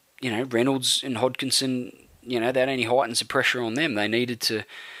 and Reynolds and Hodkinson, that only heightens the pressure on them. They needed to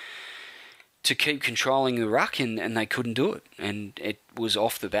keep controlling the ruck, and they couldn't do it. And it was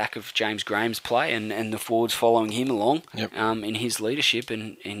off the back of James Graham's play and the forwards following him along in his leadership,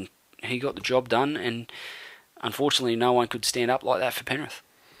 and he got the job done. And unfortunately, no one could stand up like that for Penrith.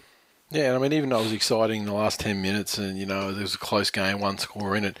 Yeah, and even though it was exciting in the last 10 minutes and, there was a close game, one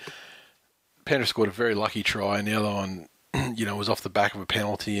score in it, Penrith scored a very lucky try, and the other one, was off the back of a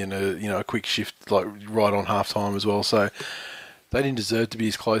penalty and a quick shift like right on half-time as well. So they didn't deserve to be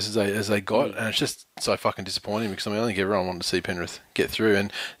as close as they got, and it's just so fucking disappointing because I think everyone wanted to see Penrith get through,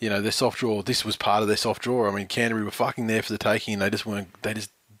 and their soft draw. This was part of their soft draw. Canterbury were fucking there for the taking, and they just weren't.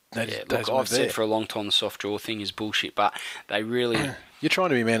 I've said for a long time the soft draw thing is bullshit, but they really. You're trying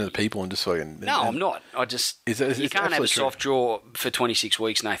to be a man of the people and just fucking. No, I'm not. You can't have a soft draw for 26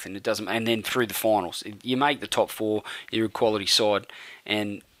 weeks, Nathan. It doesn't, and then through the finals, you make the top 4. You're a quality side,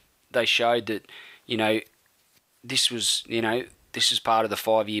 and they showed that this was This is part of the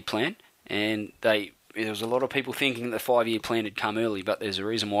 5-year plan, and there was a lot of people thinking the 5-year plan had come early, but there's a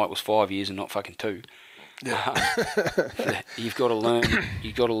reason why it was 5 years and not fucking 2. You've got to learn.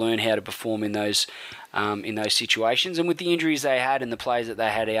 You've got to learn how to perform in those situations. And with the injuries they had and the players that they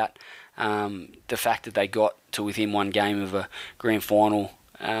had out, the fact that they got to within one game of a grand final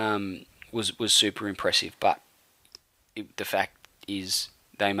was super impressive. But the fact is,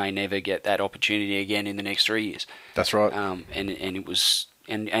 they may never get that opportunity again in the next 3 years. That's right. And it was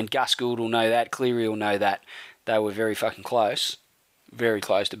and Gus Gould will know that. Cleary will know that. They were very fucking close. Very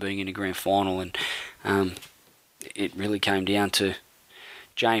close to being in a grand final, and it really came down to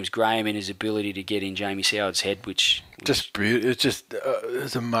James Graham and his ability to get in Jamie Soward's head, which just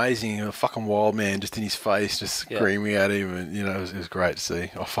it's amazing. A fucking wild man just in his face, just screaming at him, and it was great to see.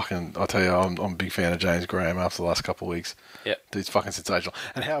 I tell you, I'm a big fan of James Graham after the last couple of weeks. Yeah, dude's fucking sensational.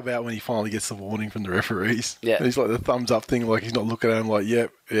 And how about when he finally gets the warning from the referees? Yeah, and he's like the thumbs up thing, like he's not looking at him, like yeah,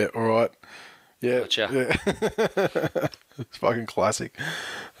 all right. Yeah, gotcha. Yeah. It's fucking classic.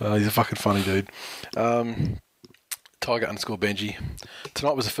 He's a fucking funny dude. Tiger_Benji.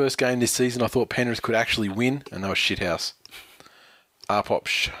 Tonight was the first game this season I thought Penrith could actually win, and they were shithouse. Arpop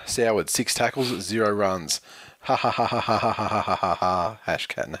Soward, 6 tackles, 0 runs. Ha ha ha ha ha ha ha ha ha ha. Hash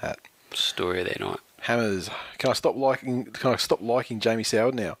cat in the hat. Story of their night. Hammers. Can I stop liking Jamie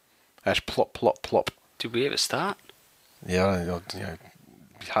Soward now? Hash plop plop plop. Did we ever start? Yeah,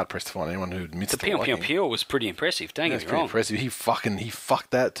 hard pressed to find anyone who admits the to liking him. The Peel was pretty impressive. Don't get me wrong. Impressive. He fucked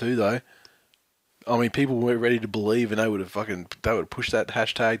that too, though. I mean, people were ready to believe, and they would have pushed that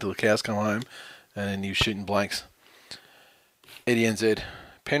hashtag till the cows come home, and then he was shooting blanks. Eddie NZ.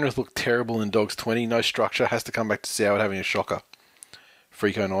 Penrith looked terrible in Dogs 20. No structure. Has to come back to Soward having a shocker.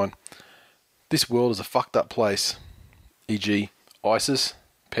 Freako 9. This world is a fucked up place. E.g. ISIS,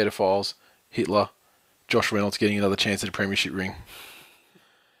 pedophiles, Hitler, Josh Reynolds getting another chance at a premiership ring.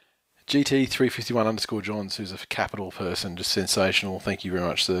 GT351_Johns, who's a capital person, just sensational. Thank you very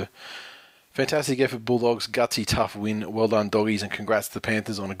much, sir. Fantastic effort, Bulldogs. Gutsy, tough win. Well done, doggies, and congrats to the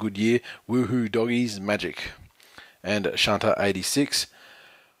Panthers on a good year. Woohoo, doggies, magic. And Shanta86.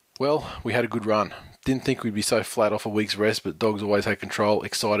 Well, we had a good run. Didn't think we'd be so flat off a week's rest, but Dogs always had control.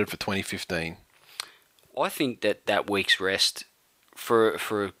 Excited for 2015. I think that week's rest for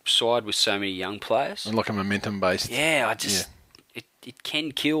a side with so many young players, and like a momentum based. Yeah, it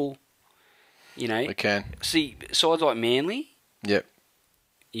can kill. It can. See, sides like Manly. Yep.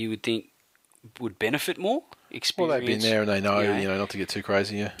 You would think would benefit more. Well, they've been there and they know, not to get too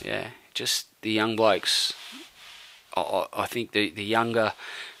crazy. Yeah. Yeah, just the young blokes. I think the younger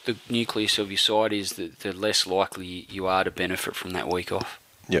the nucleus of your side is, the less likely you are to benefit from that week off.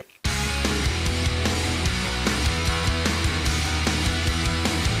 Yep.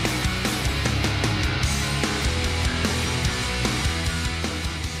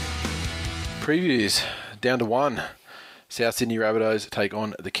 Previews down to 1. South Sydney Rabbitohs take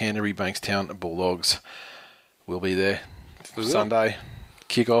on the Canterbury Bankstown Bulldogs. We'll be there. Sunday.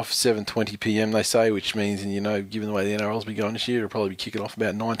 Kick-off, 7:20 p.m, they say, which means, given the way the NRL's been going this year, it'll probably be kicking off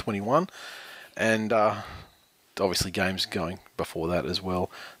about 9:21. And obviously games going before that as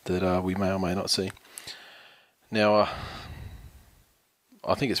well that we may or may not see. Now,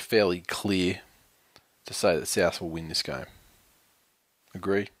 I think it's fairly clear to say that South will win this game.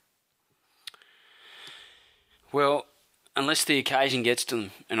 Agree? Well, unless the occasion gets to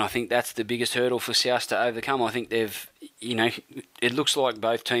them, and I think that's the biggest hurdle for South to overcome. I think they've, it looks like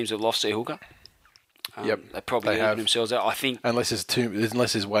both teams have lost their hooker. Yep, they probably have themselves out. I think unless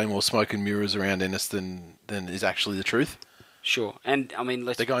there's way more smoke and mirrors around Ennis than is actually the truth. Sure, and I mean,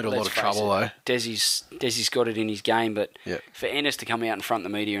 they're going to a lot of trouble though. Desi's got it in his game, but yep. For Ennis to come out in front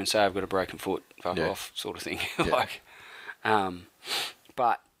of the media and say I've got a broken foot, fuck off, sort of thing.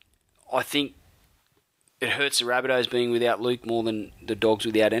 But I think it hurts the Rabbitohs being without Luke more than the Dogs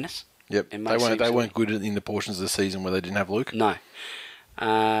without Ennis. Yep, they weren't good in the portions of the season where they didn't have Luke. No.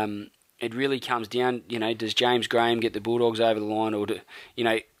 It really comes down, does James Graham get the Bulldogs over the line, or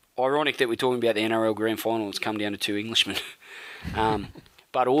ironic that we're talking about the NRL Grand Final. It's come down to 2 Englishmen,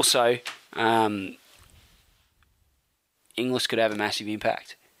 but also Inglis could have a massive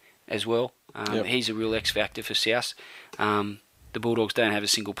impact as well. He's a real X factor for South. The Bulldogs don't have a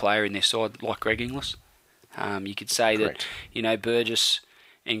single player in their side like Greg Inglis. You could say Correct. that Burgess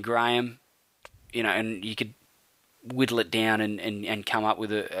and Graham, and you could whittle it down and come up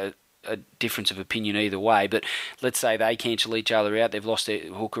with a difference of opinion either way. But let's say they cancel each other out. They've lost their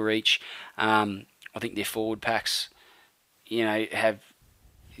hooker each. I think their forward packs, have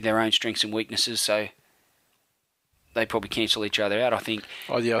their own strengths and weaknesses. So they probably cancel each other out. I think.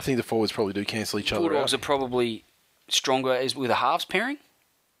 Oh yeah, I think the forwards probably do cancel each other out. Bulldogs are probably stronger as with a halves pairing.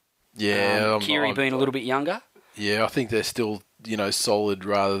 Yeah, Keary being a little bit younger. Yeah, I think they're still solid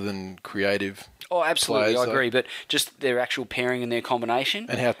rather than creative. Oh, absolutely, players, I agree. But just their actual pairing and their combination.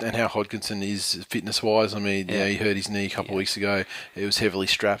 And how Hodgkinson is fitness-wise. I mean, he hurt his knee a couple of weeks ago. It was heavily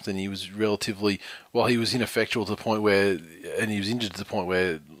strapped, and he was relatively... Well, he was ineffectual to the point where... And he was injured to the point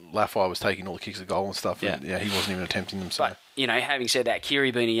where Laffey was taking all the kicks at goal and stuff. And, he wasn't even attempting them. So. But, having said that,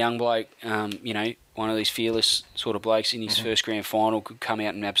 Kiri being a young bloke, one of these fearless sort of blokes in his first grand final could come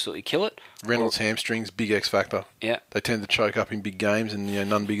out and absolutely kill it. Reynolds' hamstrings, big X factor. Yeah. They tend to choke up in big games, and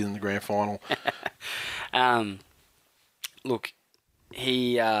none bigger than the grand final. Look,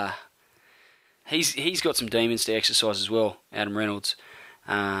 he's got some demons to exercise as well, Adam Reynolds.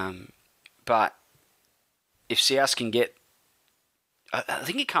 But if South can get... I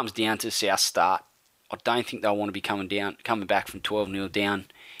think it comes down to South's start. I don't think they'll want to be coming back from 12-0 down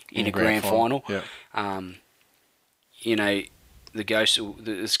in a grand final. Yeah.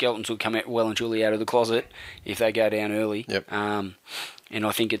 The skeletons will come out well and truly out of the closet if they go down early. Yep. And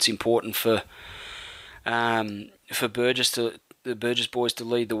I think it's important for Burgess the Burgess boys to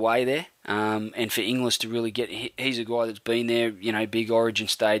lead the way there, and for Inglis to really get... He's a guy that's been there, big origin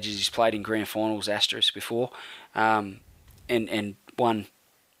stages. He's played in grand finals, Asterisk, before, and won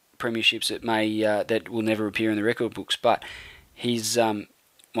premierships that will never appear in the record books. But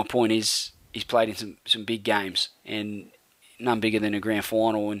my point is, he's played in some big games, and none bigger than a grand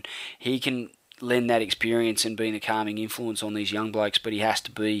final, and he can lend that experience and being a calming influence on these young blokes. But he has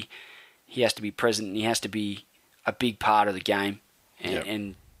to be present, and he has to be a big part of the game,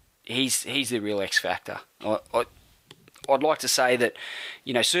 and he's the real X factor. I'd like to say that,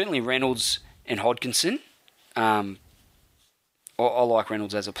 certainly Reynolds and Hodgkinson. I like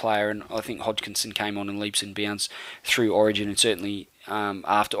Reynolds as a player, and I think Hodgkinson came on in leaps and bounds through Origin, and certainly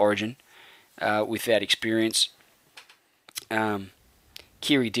after Origin with that experience.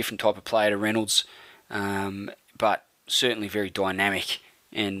 Kiri, different type of player to Reynolds, but certainly very dynamic.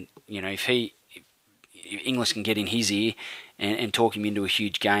 And if Inglis can get in his ear and talk him into a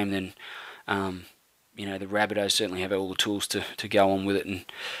huge game, then the Rabbitohs certainly have all the tools to go on with it. And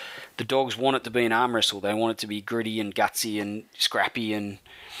the Dogs want it to be an arm wrestle. They want it to be gritty and gutsy and scrappy, and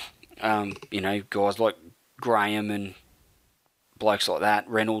guys like Graham and blokes like that,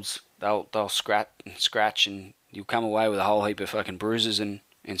 Reynolds, they'll scrap and scratch, and you'll come away with a whole heap of fucking bruises and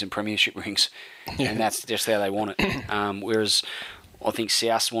some premiership rings. And that's just how they want it. Whereas I think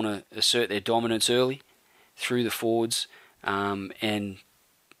South want to assert their dominance early through the forwards, and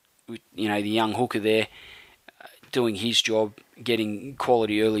the young hooker there doing his job, getting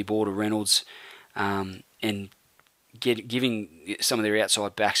quality early ball to Reynolds, and giving some of their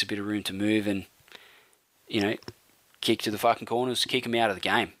outside backs a bit of room to move, and kick to the fucking corners, kick them out of the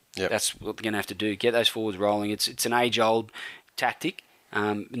game. Yep. That's what they're going to have to do. Get those forwards rolling. It's an age-old tactic,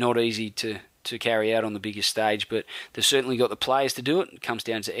 not easy to carry out on the biggest stage, but they've certainly got the players to do it. It comes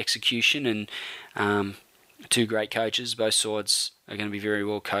down to execution, and two great coaches. Both sides are going to be very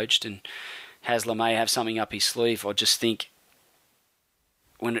well coached, and Hasler may have something up his sleeve. I just think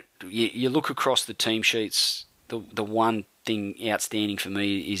when you look across the team sheets, the one thing outstanding for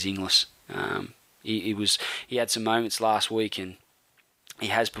me is Inglis. He had some moments last week, and he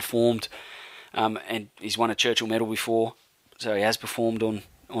has performed, and he's won a Churchill medal before, so he has performed on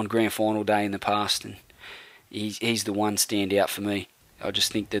grand final day in the past, and he's the one standout for me. I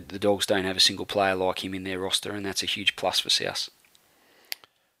just think that the Dogs don't have a single player like him in their roster, and that's a huge plus for South.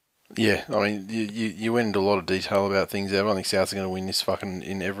 Yeah, I mean, you went into a lot of detail about things, Evan. I think Souths are going to win this fucking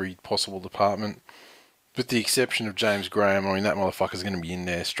in every possible department. With the exception of James Graham, I mean, that motherfucker's going to be in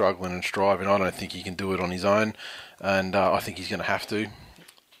there struggling and striving. I don't think he can do it on his own, and I think he's going to have to.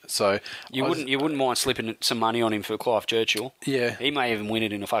 So you wouldn't mind slipping some money on him for Clive Churchill. Yeah. He may even win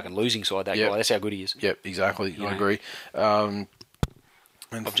it in a fucking losing side, that guy. That's how good he is. Yep, exactly. I agree.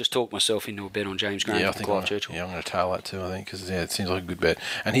 I've just talked myself into a bet on James Graham for Clive Churchill. Yeah, I'm going to tail that too, I think, because it seems like a good bet.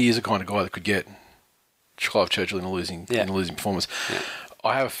 And he is the kind of guy that could get Clive Churchill in a losing performance. Yeah.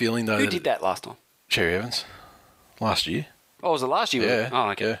 I have a feeling, though... Who did that last time? Cherry Evans. Last year. Oh, was it last year? Yeah.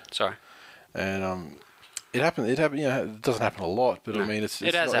 Oh, okay. Yeah. Sorry. And it happened. It doesn't happen a lot, but I mean, it's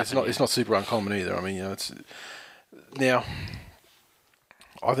not super uncommon either. I mean, it's now.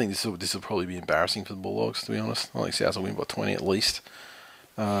 I think this will probably be embarrassing for the Bulldogs, to be honest. I think South will win by 20 at least.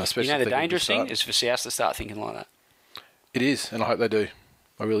 Especially the dangerous thing is for South to start thinking like that. It is, and I hope they do.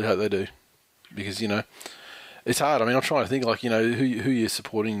 I really hope they do, because it's hard. I mean, I'm trying to think who you're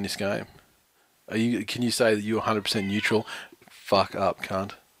supporting in this game. Can you say that you're 100% neutral? Fuck up,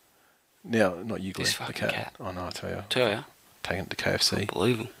 cunt. Now, not you, Glenn. This fucking cat. Oh no, I tell you. Taking it to KFC.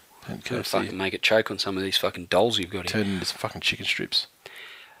 Unbelievable. Gotta fucking make it choke on some of these fucking dolls you've got here. Turn into some fucking chicken strips.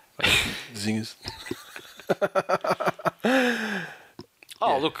 Zingers.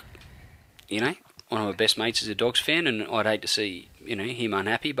 Oh, look, one of my best mates is a Dogs fan, and I'd hate to see, him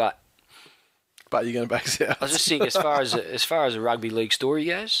unhappy, but But you're going to back South. I just think as far as a rugby league story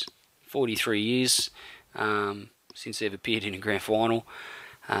goes, 43 years since they've appeared in a grand final.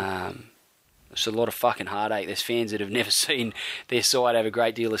 It's a lot of fucking heartache. There's fans that have never seen their side have a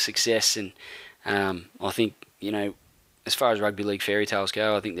great deal of success, and I think, as far as rugby league fairy tales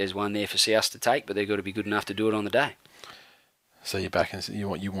go, I think there's one there for South to take, but they've got to be good enough to do it on the day. So you're back and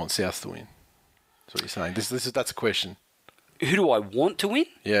you want South to win. That's what you're saying. That's a question. Who do I want to win?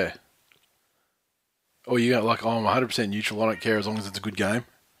 Yeah. Or you go like, I'm 100% neutral. I don't care as long as it's a good game.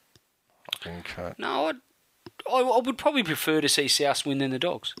 Fucking cut. No, I would probably prefer to see South win than the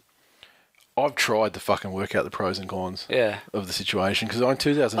Dogs. I've tried to fucking work out the pros and cons of the situation because in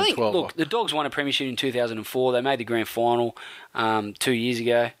 2012... I think, look, the Dogs won a premiership in 2004. They made the grand final 2 years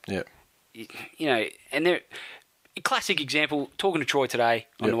ago. Yeah. And they're a classic example, talking to Troy today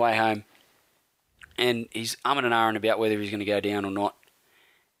on the way home, and he's umming and ahhing about whether he's going to go down or not.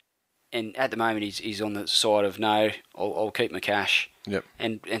 And at the moment, he's on the side of, no, I'll keep my cash. Yep.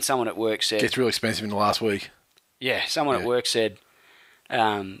 And someone at work said... Gets real expensive in the last week. Yeah, someone at work said...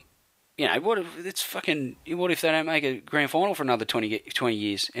 what if they don't make a grand final for another 20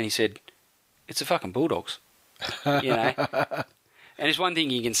 years? And he said, it's the fucking Bulldogs. And it's one thing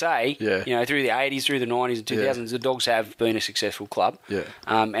you can say, through the 80s, through the 90s and 2000s, the Dogs have been a successful club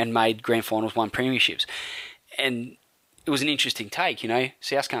and made grand finals, won premierships. And it was an interesting take,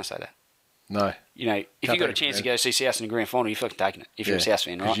 South can't say that. No. If you've got a chance to go see South in a grand final, you're fucking taking it, if you're a South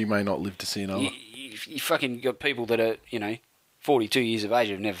fan, right? Because you may not live to see another. You fucking got people that are, 42 years of age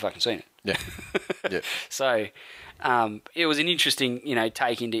who have never fucking seen it. Yeah. Yeah. So, it was an interesting,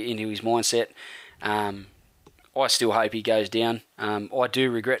 take into his mindset. I still hope he goes down. I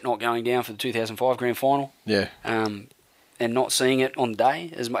do regret not going down for the 2005 grand final. Yeah. And not seeing it on the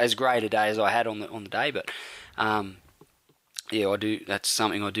day, as great a day as I had on the day. But, I do. That's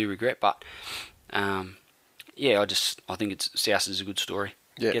something I do regret. But, I think South is a good story.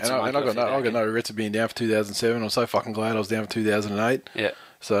 Yeah, and I got no regrets of being down for 2007. I'm so fucking glad I was down for 2008. Yeah.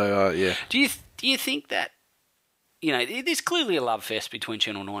 So, yeah. Do you think that, there's clearly a love fest between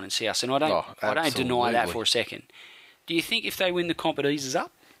Channel 9 and South, and I don't deny that for a second. Do you think if they win the comp it eases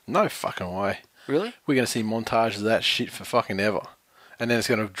up? No fucking way. Really? We're going to see montages of that shit for fucking ever. And then it's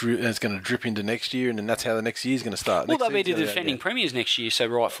going to drip into next year, and then that's how the next year's going to start. Well, they'll be the defending premiers next year, so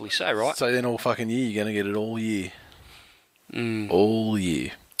rightfully so, right? So then all fucking year, you're going to get it all year. All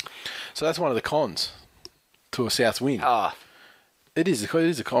year. So that's one of the cons to a South win. It is a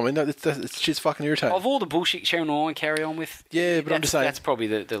con. I mean, it's shit's fucking irritating. Of all the bullshit Channel 9 carry on with, but I'm just saying that's probably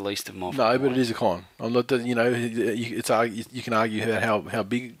the least of my. No, but it is a con. I'm not. You can argue about how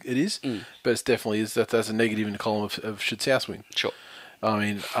big it is, but it's definitely that's a negative in the column of should South win. Sure. I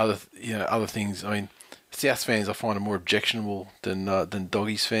mean, other things. I mean, South fans I find are more objectionable than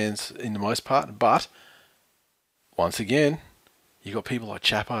Doggies fans in the most part. But once again, you got people like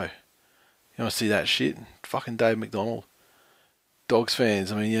Chapo. You want to see that shit? Fucking Dave McDonald. Dogs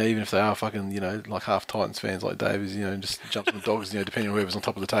fans, I mean, even if they are fucking, like half Titans fans like Dave is, just jumps on the Dogs, depending on whoever's on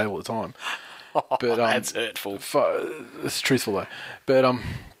top of the table at the time. But that's hurtful. It's truthful though. But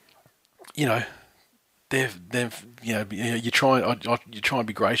you try and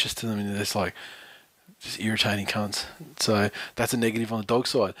be gracious to them, and it's like just irritating cunts. So that's a negative on the dog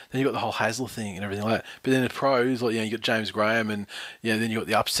side. Then you got the whole Hasler thing and everything like that. But then the pros, like you got James Graham, and then you got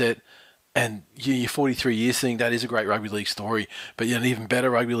the upset. And your 43 years thing, that is a great rugby league story. But an even better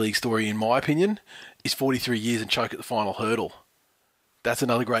rugby league story, in my opinion, is 43 years and choke at the final hurdle. That's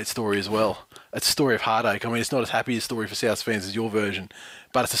another great story as well. It's a story of heartache. I mean, it's not as happy a story for South fans as your version,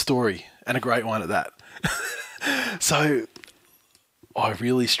 but it's a story, and a great one at that. So I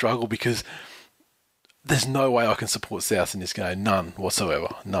really struggle because there's no way I can support South in this game. None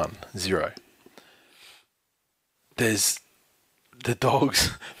whatsoever. None. Zero. There's the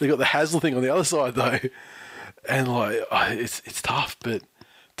Dogs, they got the Hasler thing on the other side though, and it's tough. But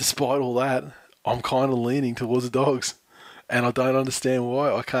despite all that, I'm kind of leaning towards the Dogs, and I don't understand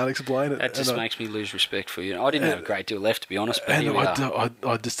why. I can't explain it. That just makes me lose respect for you. I didn't have a great deal left, to be honest. But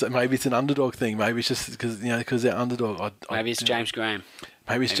I just maybe it's an underdog thing. Maybe it's just because they're underdog. Maybe it's James Graham.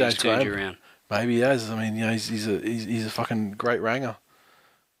 Maybe it's James Graham. Maybe he has. I mean, he's a fucking great ranger.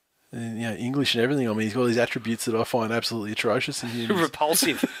 And, English and everything. I mean, he's got these attributes that I find absolutely atrocious. And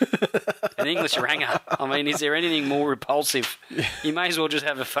repulsive. An English ranger. I mean, is there anything more repulsive? You may as well just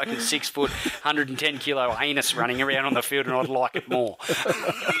have a fucking 6 foot, 110 kilo anus running around on the field, and I'd like it more.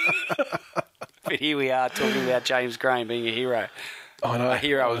 But here we are talking about James Graham being a hero. I know. A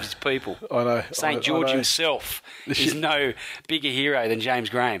hero of his people. I know. St. George himself is no bigger hero than James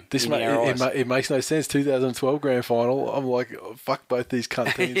Graham. It makes no sense. 2012 grand final. I'm like, fuck both these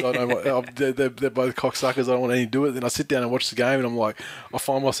cunt teams. I don't want, they're both cocksuckers. I don't want anything to do with it. Then I sit down and watch the game, and I'm like, I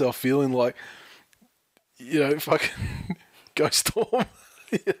find myself feeling like, fucking go Storm.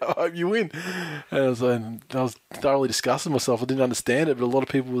 I hope you win. And I was thoroughly disgusting myself. I didn't understand it, but a lot of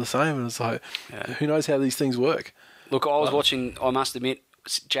people were the same. And it's like, who knows how these things work? Look, I was watching, I must admit,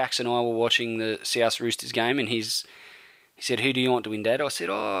 Jax and I were watching the South Roosters game, and he said, "Who do you want to win, Dad?" I said,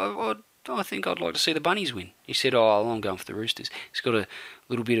 I think I'd like to see the Bunnies win. He said, I'm going for the Roosters. He's got a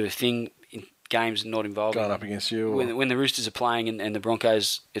little bit of a thing in games not involved. Going up against you? When the Roosters are playing and the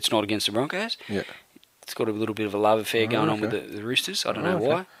Broncos, it's not against the Broncos. Yeah. It's got a little bit of a love affair going on with the Roosters. I don't know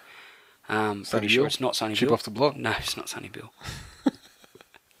why. Pretty sure it's not Sonny Chip Bill. off the block? No, it's not Sonny Bill.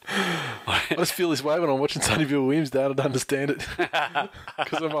 I just feel this way when I'm watching Sonny Bill Williams, Dad. I don't understand it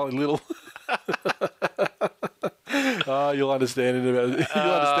because I'm only little. You'll understand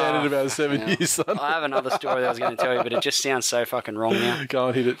it about 7 years, son. I have another story that I was going to tell you, but it just sounds so fucking wrong now. Go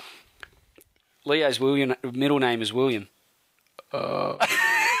on, hit it. Leo's middle name is William.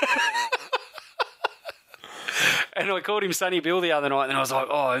 And I called him Sonny Bill the other night, and I was like,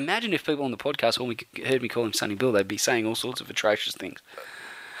 imagine if people on the podcast heard me call him Sonny Bill, they'd be saying all sorts of atrocious things.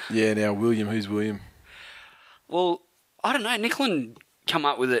 Yeah, now William, who's William? Well, I don't know. Nicklin come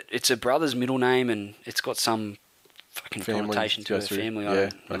up with it. It's a brother's middle name, and it's got some fucking connotation to her family. I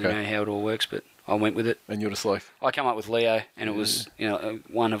don't really know how it all works, but I went with it. And you're just like... I come up with Leo, and it was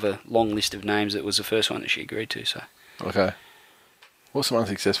one of a long list of names. It was the first one that she agreed to. So. Okay. What's some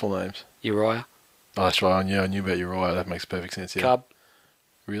unsuccessful names? Uriah. Oh, that's right. I knew about Uriah. That makes perfect sense, yeah. Cub.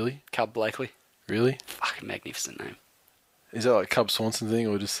 Really? Cub Blakely. Really? Fucking magnificent name. Is that like Cub Swanson thing,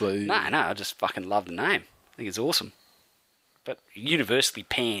 or just like... No, I just fucking love the name. I think it's awesome. But universally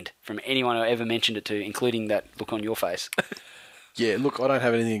panned from anyone I ever mentioned it to, including that look on your face. Yeah, look, I don't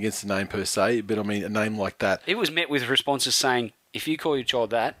have anything against the name per se, but I mean, a name like that... It was met with responses saying, if you call your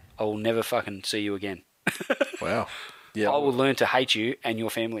child that, I will never fucking see you again. Wow. Yeah, I will learn to hate you and your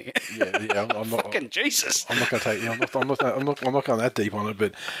family. Yeah, I'm not... Fucking Jesus. I'm not going to take... I'm not going that deep on it,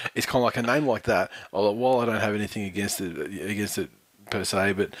 but it's kind of like a name like that. While I don't have anything against it per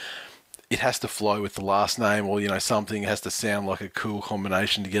se, but it has to flow with the last name, or something has to sound like a cool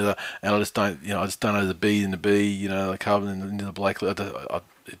combination together. And I just don't know the B and the B, the Cub and the Blake.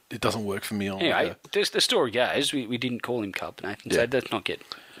 It doesn't work for me. Anyway, the story goes, we didn't call him Cub, Nathan. So let's not get...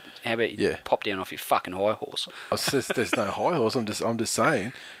 How about you pop down off your fucking high horse? There's no high horse. I'm just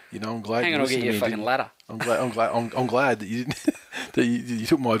saying. I'm glad. Hang on, I'll get you a fucking ladder. I'm glad that you didn't. That you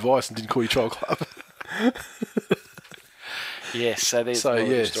took my advice and didn't call your child Club. Yes. So there's.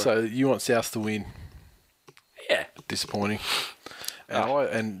 So you want South to win? Yeah. Disappointing.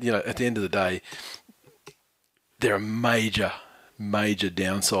 And at the end of the day, there are major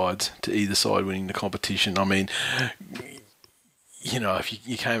downsides to either side winning the competition. I mean. If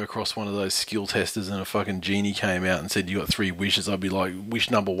you came across one of those skill testers and a fucking genie came out and said you got 3 wishes, I'd be like, wish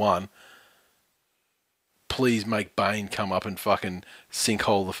number 1, please make Bane come up and fucking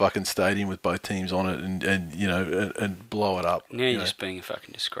sinkhole the fucking stadium with both teams on it and blow it up. Now you're just being a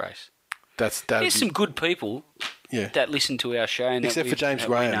fucking disgrace. There's some good people that listen to our show. And except for James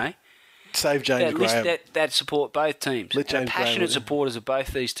Graham. Save James Graham. That support both teams. Let James passionate Graham supporters of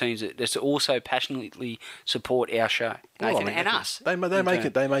both these teams that also passionately support our show, Nathan, and us. They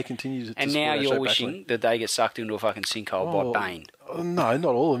may continue to. And now you're wishing that they get sucked into a fucking sinkhole by Bane. No,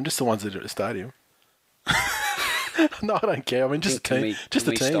 not all of them. Just the ones that are at the stadium. No, I don't care. I mean, just the team. Just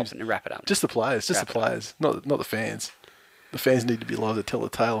the teams. Stop and wrap it up. Just the players. Just the players. Not the fans. The fans need to be allowed to tell the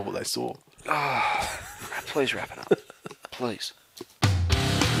tale of what they saw. Please wrap it up. Please.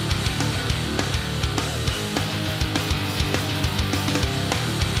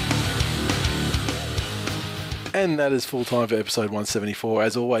 And that is full time for episode 174.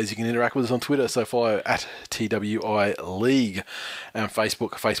 As always, you can interact with us on Twitter, so follow at TWI League, and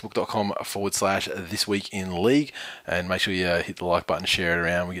Facebook, facebook.com/This Week in League. And make sure you hit the like button, share it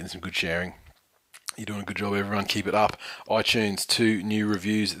around. We're getting some good sharing. You're doing a good job, everyone. Keep it up. iTunes, 2 new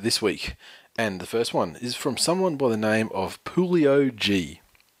reviews this week. And the first one is from someone by the name of Pulio G.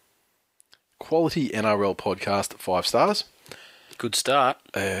 Quality NRL podcast, 5 stars. Good start.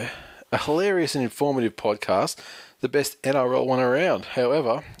 A hilarious and informative podcast, the best NRL one around.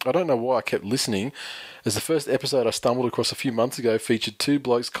 However, I don't know why I kept listening, as the first episode I stumbled across a few months ago featured 2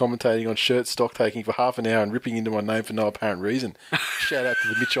 blokes commentating on shirt stock taking for half an hour and ripping into my name for no apparent reason. Shout out to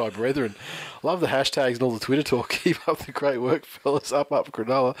the Mitchai brethren. Love the hashtags and all the Twitter talk. Keep up the great work, fellas. Up,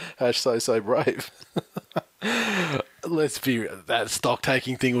 Cronulla. # so brave. let's be that stock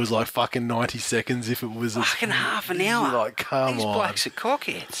taking thing was like fucking 90 seconds if it was fucking half an hour. Like, come These on. blokes are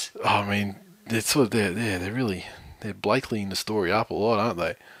cockheads. I mean, they're sort of they're Blakelying the story up a lot, aren't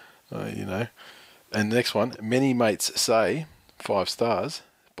they? You know. And the next one, many mates say 5 stars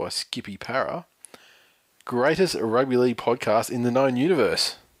by Skippy Para. Greatest rugby league podcast in the known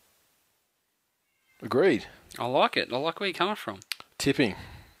universe. Agreed. I like it. I like where you're coming from. Tipping.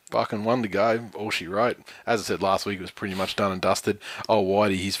 Fucking one to go. All she wrote. As I said last week, it was pretty much done and dusted. Oh,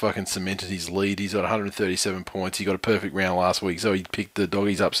 Whitey, he's fucking cemented his lead. He's got 137 points. He got a perfect round last week, so he picked the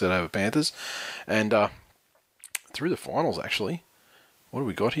Doggies upset over Panthers. And through the finals, actually. What do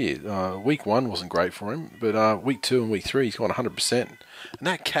we got here? Week 1 wasn't great for him, but week 2 and week 3, he's got 100%. And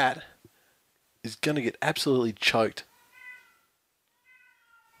that cat is going to get absolutely choked.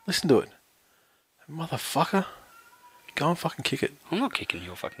 Listen to it. Motherfucker. Go and fucking kick it. I'm not kicking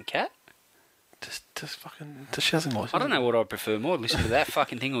your fucking cat. Just fucking... She doesn't like it. I don't know what I'd prefer more, listen to that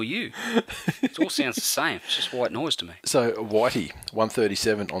fucking thing or you. It all sounds the same. It's just white noise to me. So, Whitey,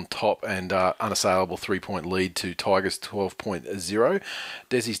 137 on top and unassailable 3-point lead to Tigers 12.0.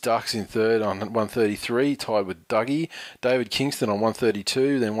 Desi's Ducks in third on 133, tied with Dougie. David Kingston on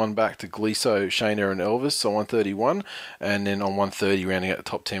 132, then one back to Gleeso, Shayna and Elvis on 131. And then on 130, rounding out the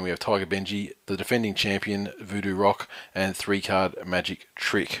top 10, we have Tiger Benji, the defending champion, Voodoo Rock, and 3-card Magic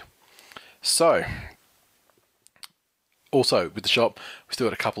Trick. So, also with the shop, we still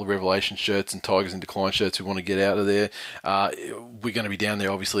got a couple of Revelation shirts and Tigers in Decline shirts we want to get out of there. We're going to be down there,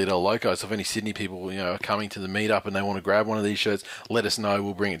 obviously, at El Loco, so if any Sydney people are coming to the meetup and they want to grab one of these shirts, let us know.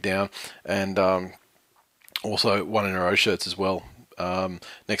 We'll bring it down. And also one in a row shirts as well.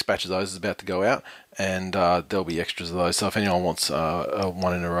 Next batch of those is about to go out, and there'll be extras of those. So if anyone wants a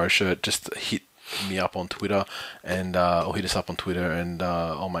one in a row shirt, just hit me up on Twitter and or hit us up on Twitter, and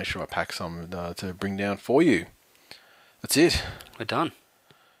I'll make sure I pack some to bring down for you. That's it. We're done.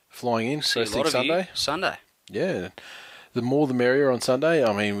 Flying in See a first lot thing of Sunday. you Sunday. Yeah, the more the merrier on Sunday.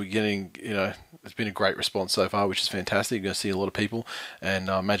 I mean, we're getting it's been a great response so far, which is fantastic. You're going to see a lot of people, and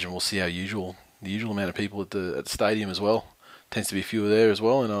I imagine we'll see the usual amount of people at the stadium as well. Tends to be fewer there as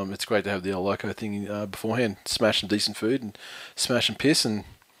well, and it's great to have the El Loco thing beforehand. Smash some decent food and smash some piss and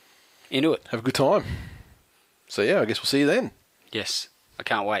into it. Have a good time. So yeah, I guess we'll see you then. Yes, I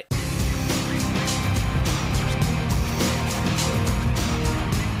can't wait.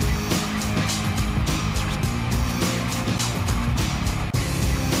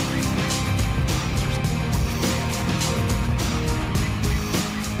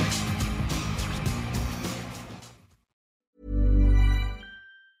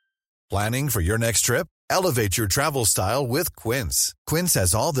 Planning for your next trip? Elevate your travel style with Quince. Quince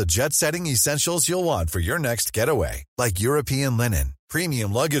has all the jet-setting essentials you'll want for your next getaway, like European linen,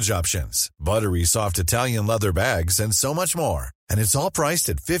 premium luggage options, buttery soft Italian leather bags, and so much more. And it's all priced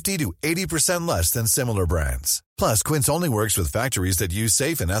at 50 to 80% less than similar brands. Plus, Quince only works with factories that use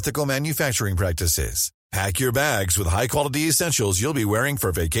safe and ethical manufacturing practices. Pack your bags with high-quality essentials you'll be wearing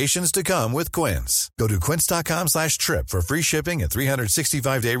for vacations to come with Quince. Go to quince.com/trip for free shipping and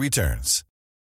 365-day returns.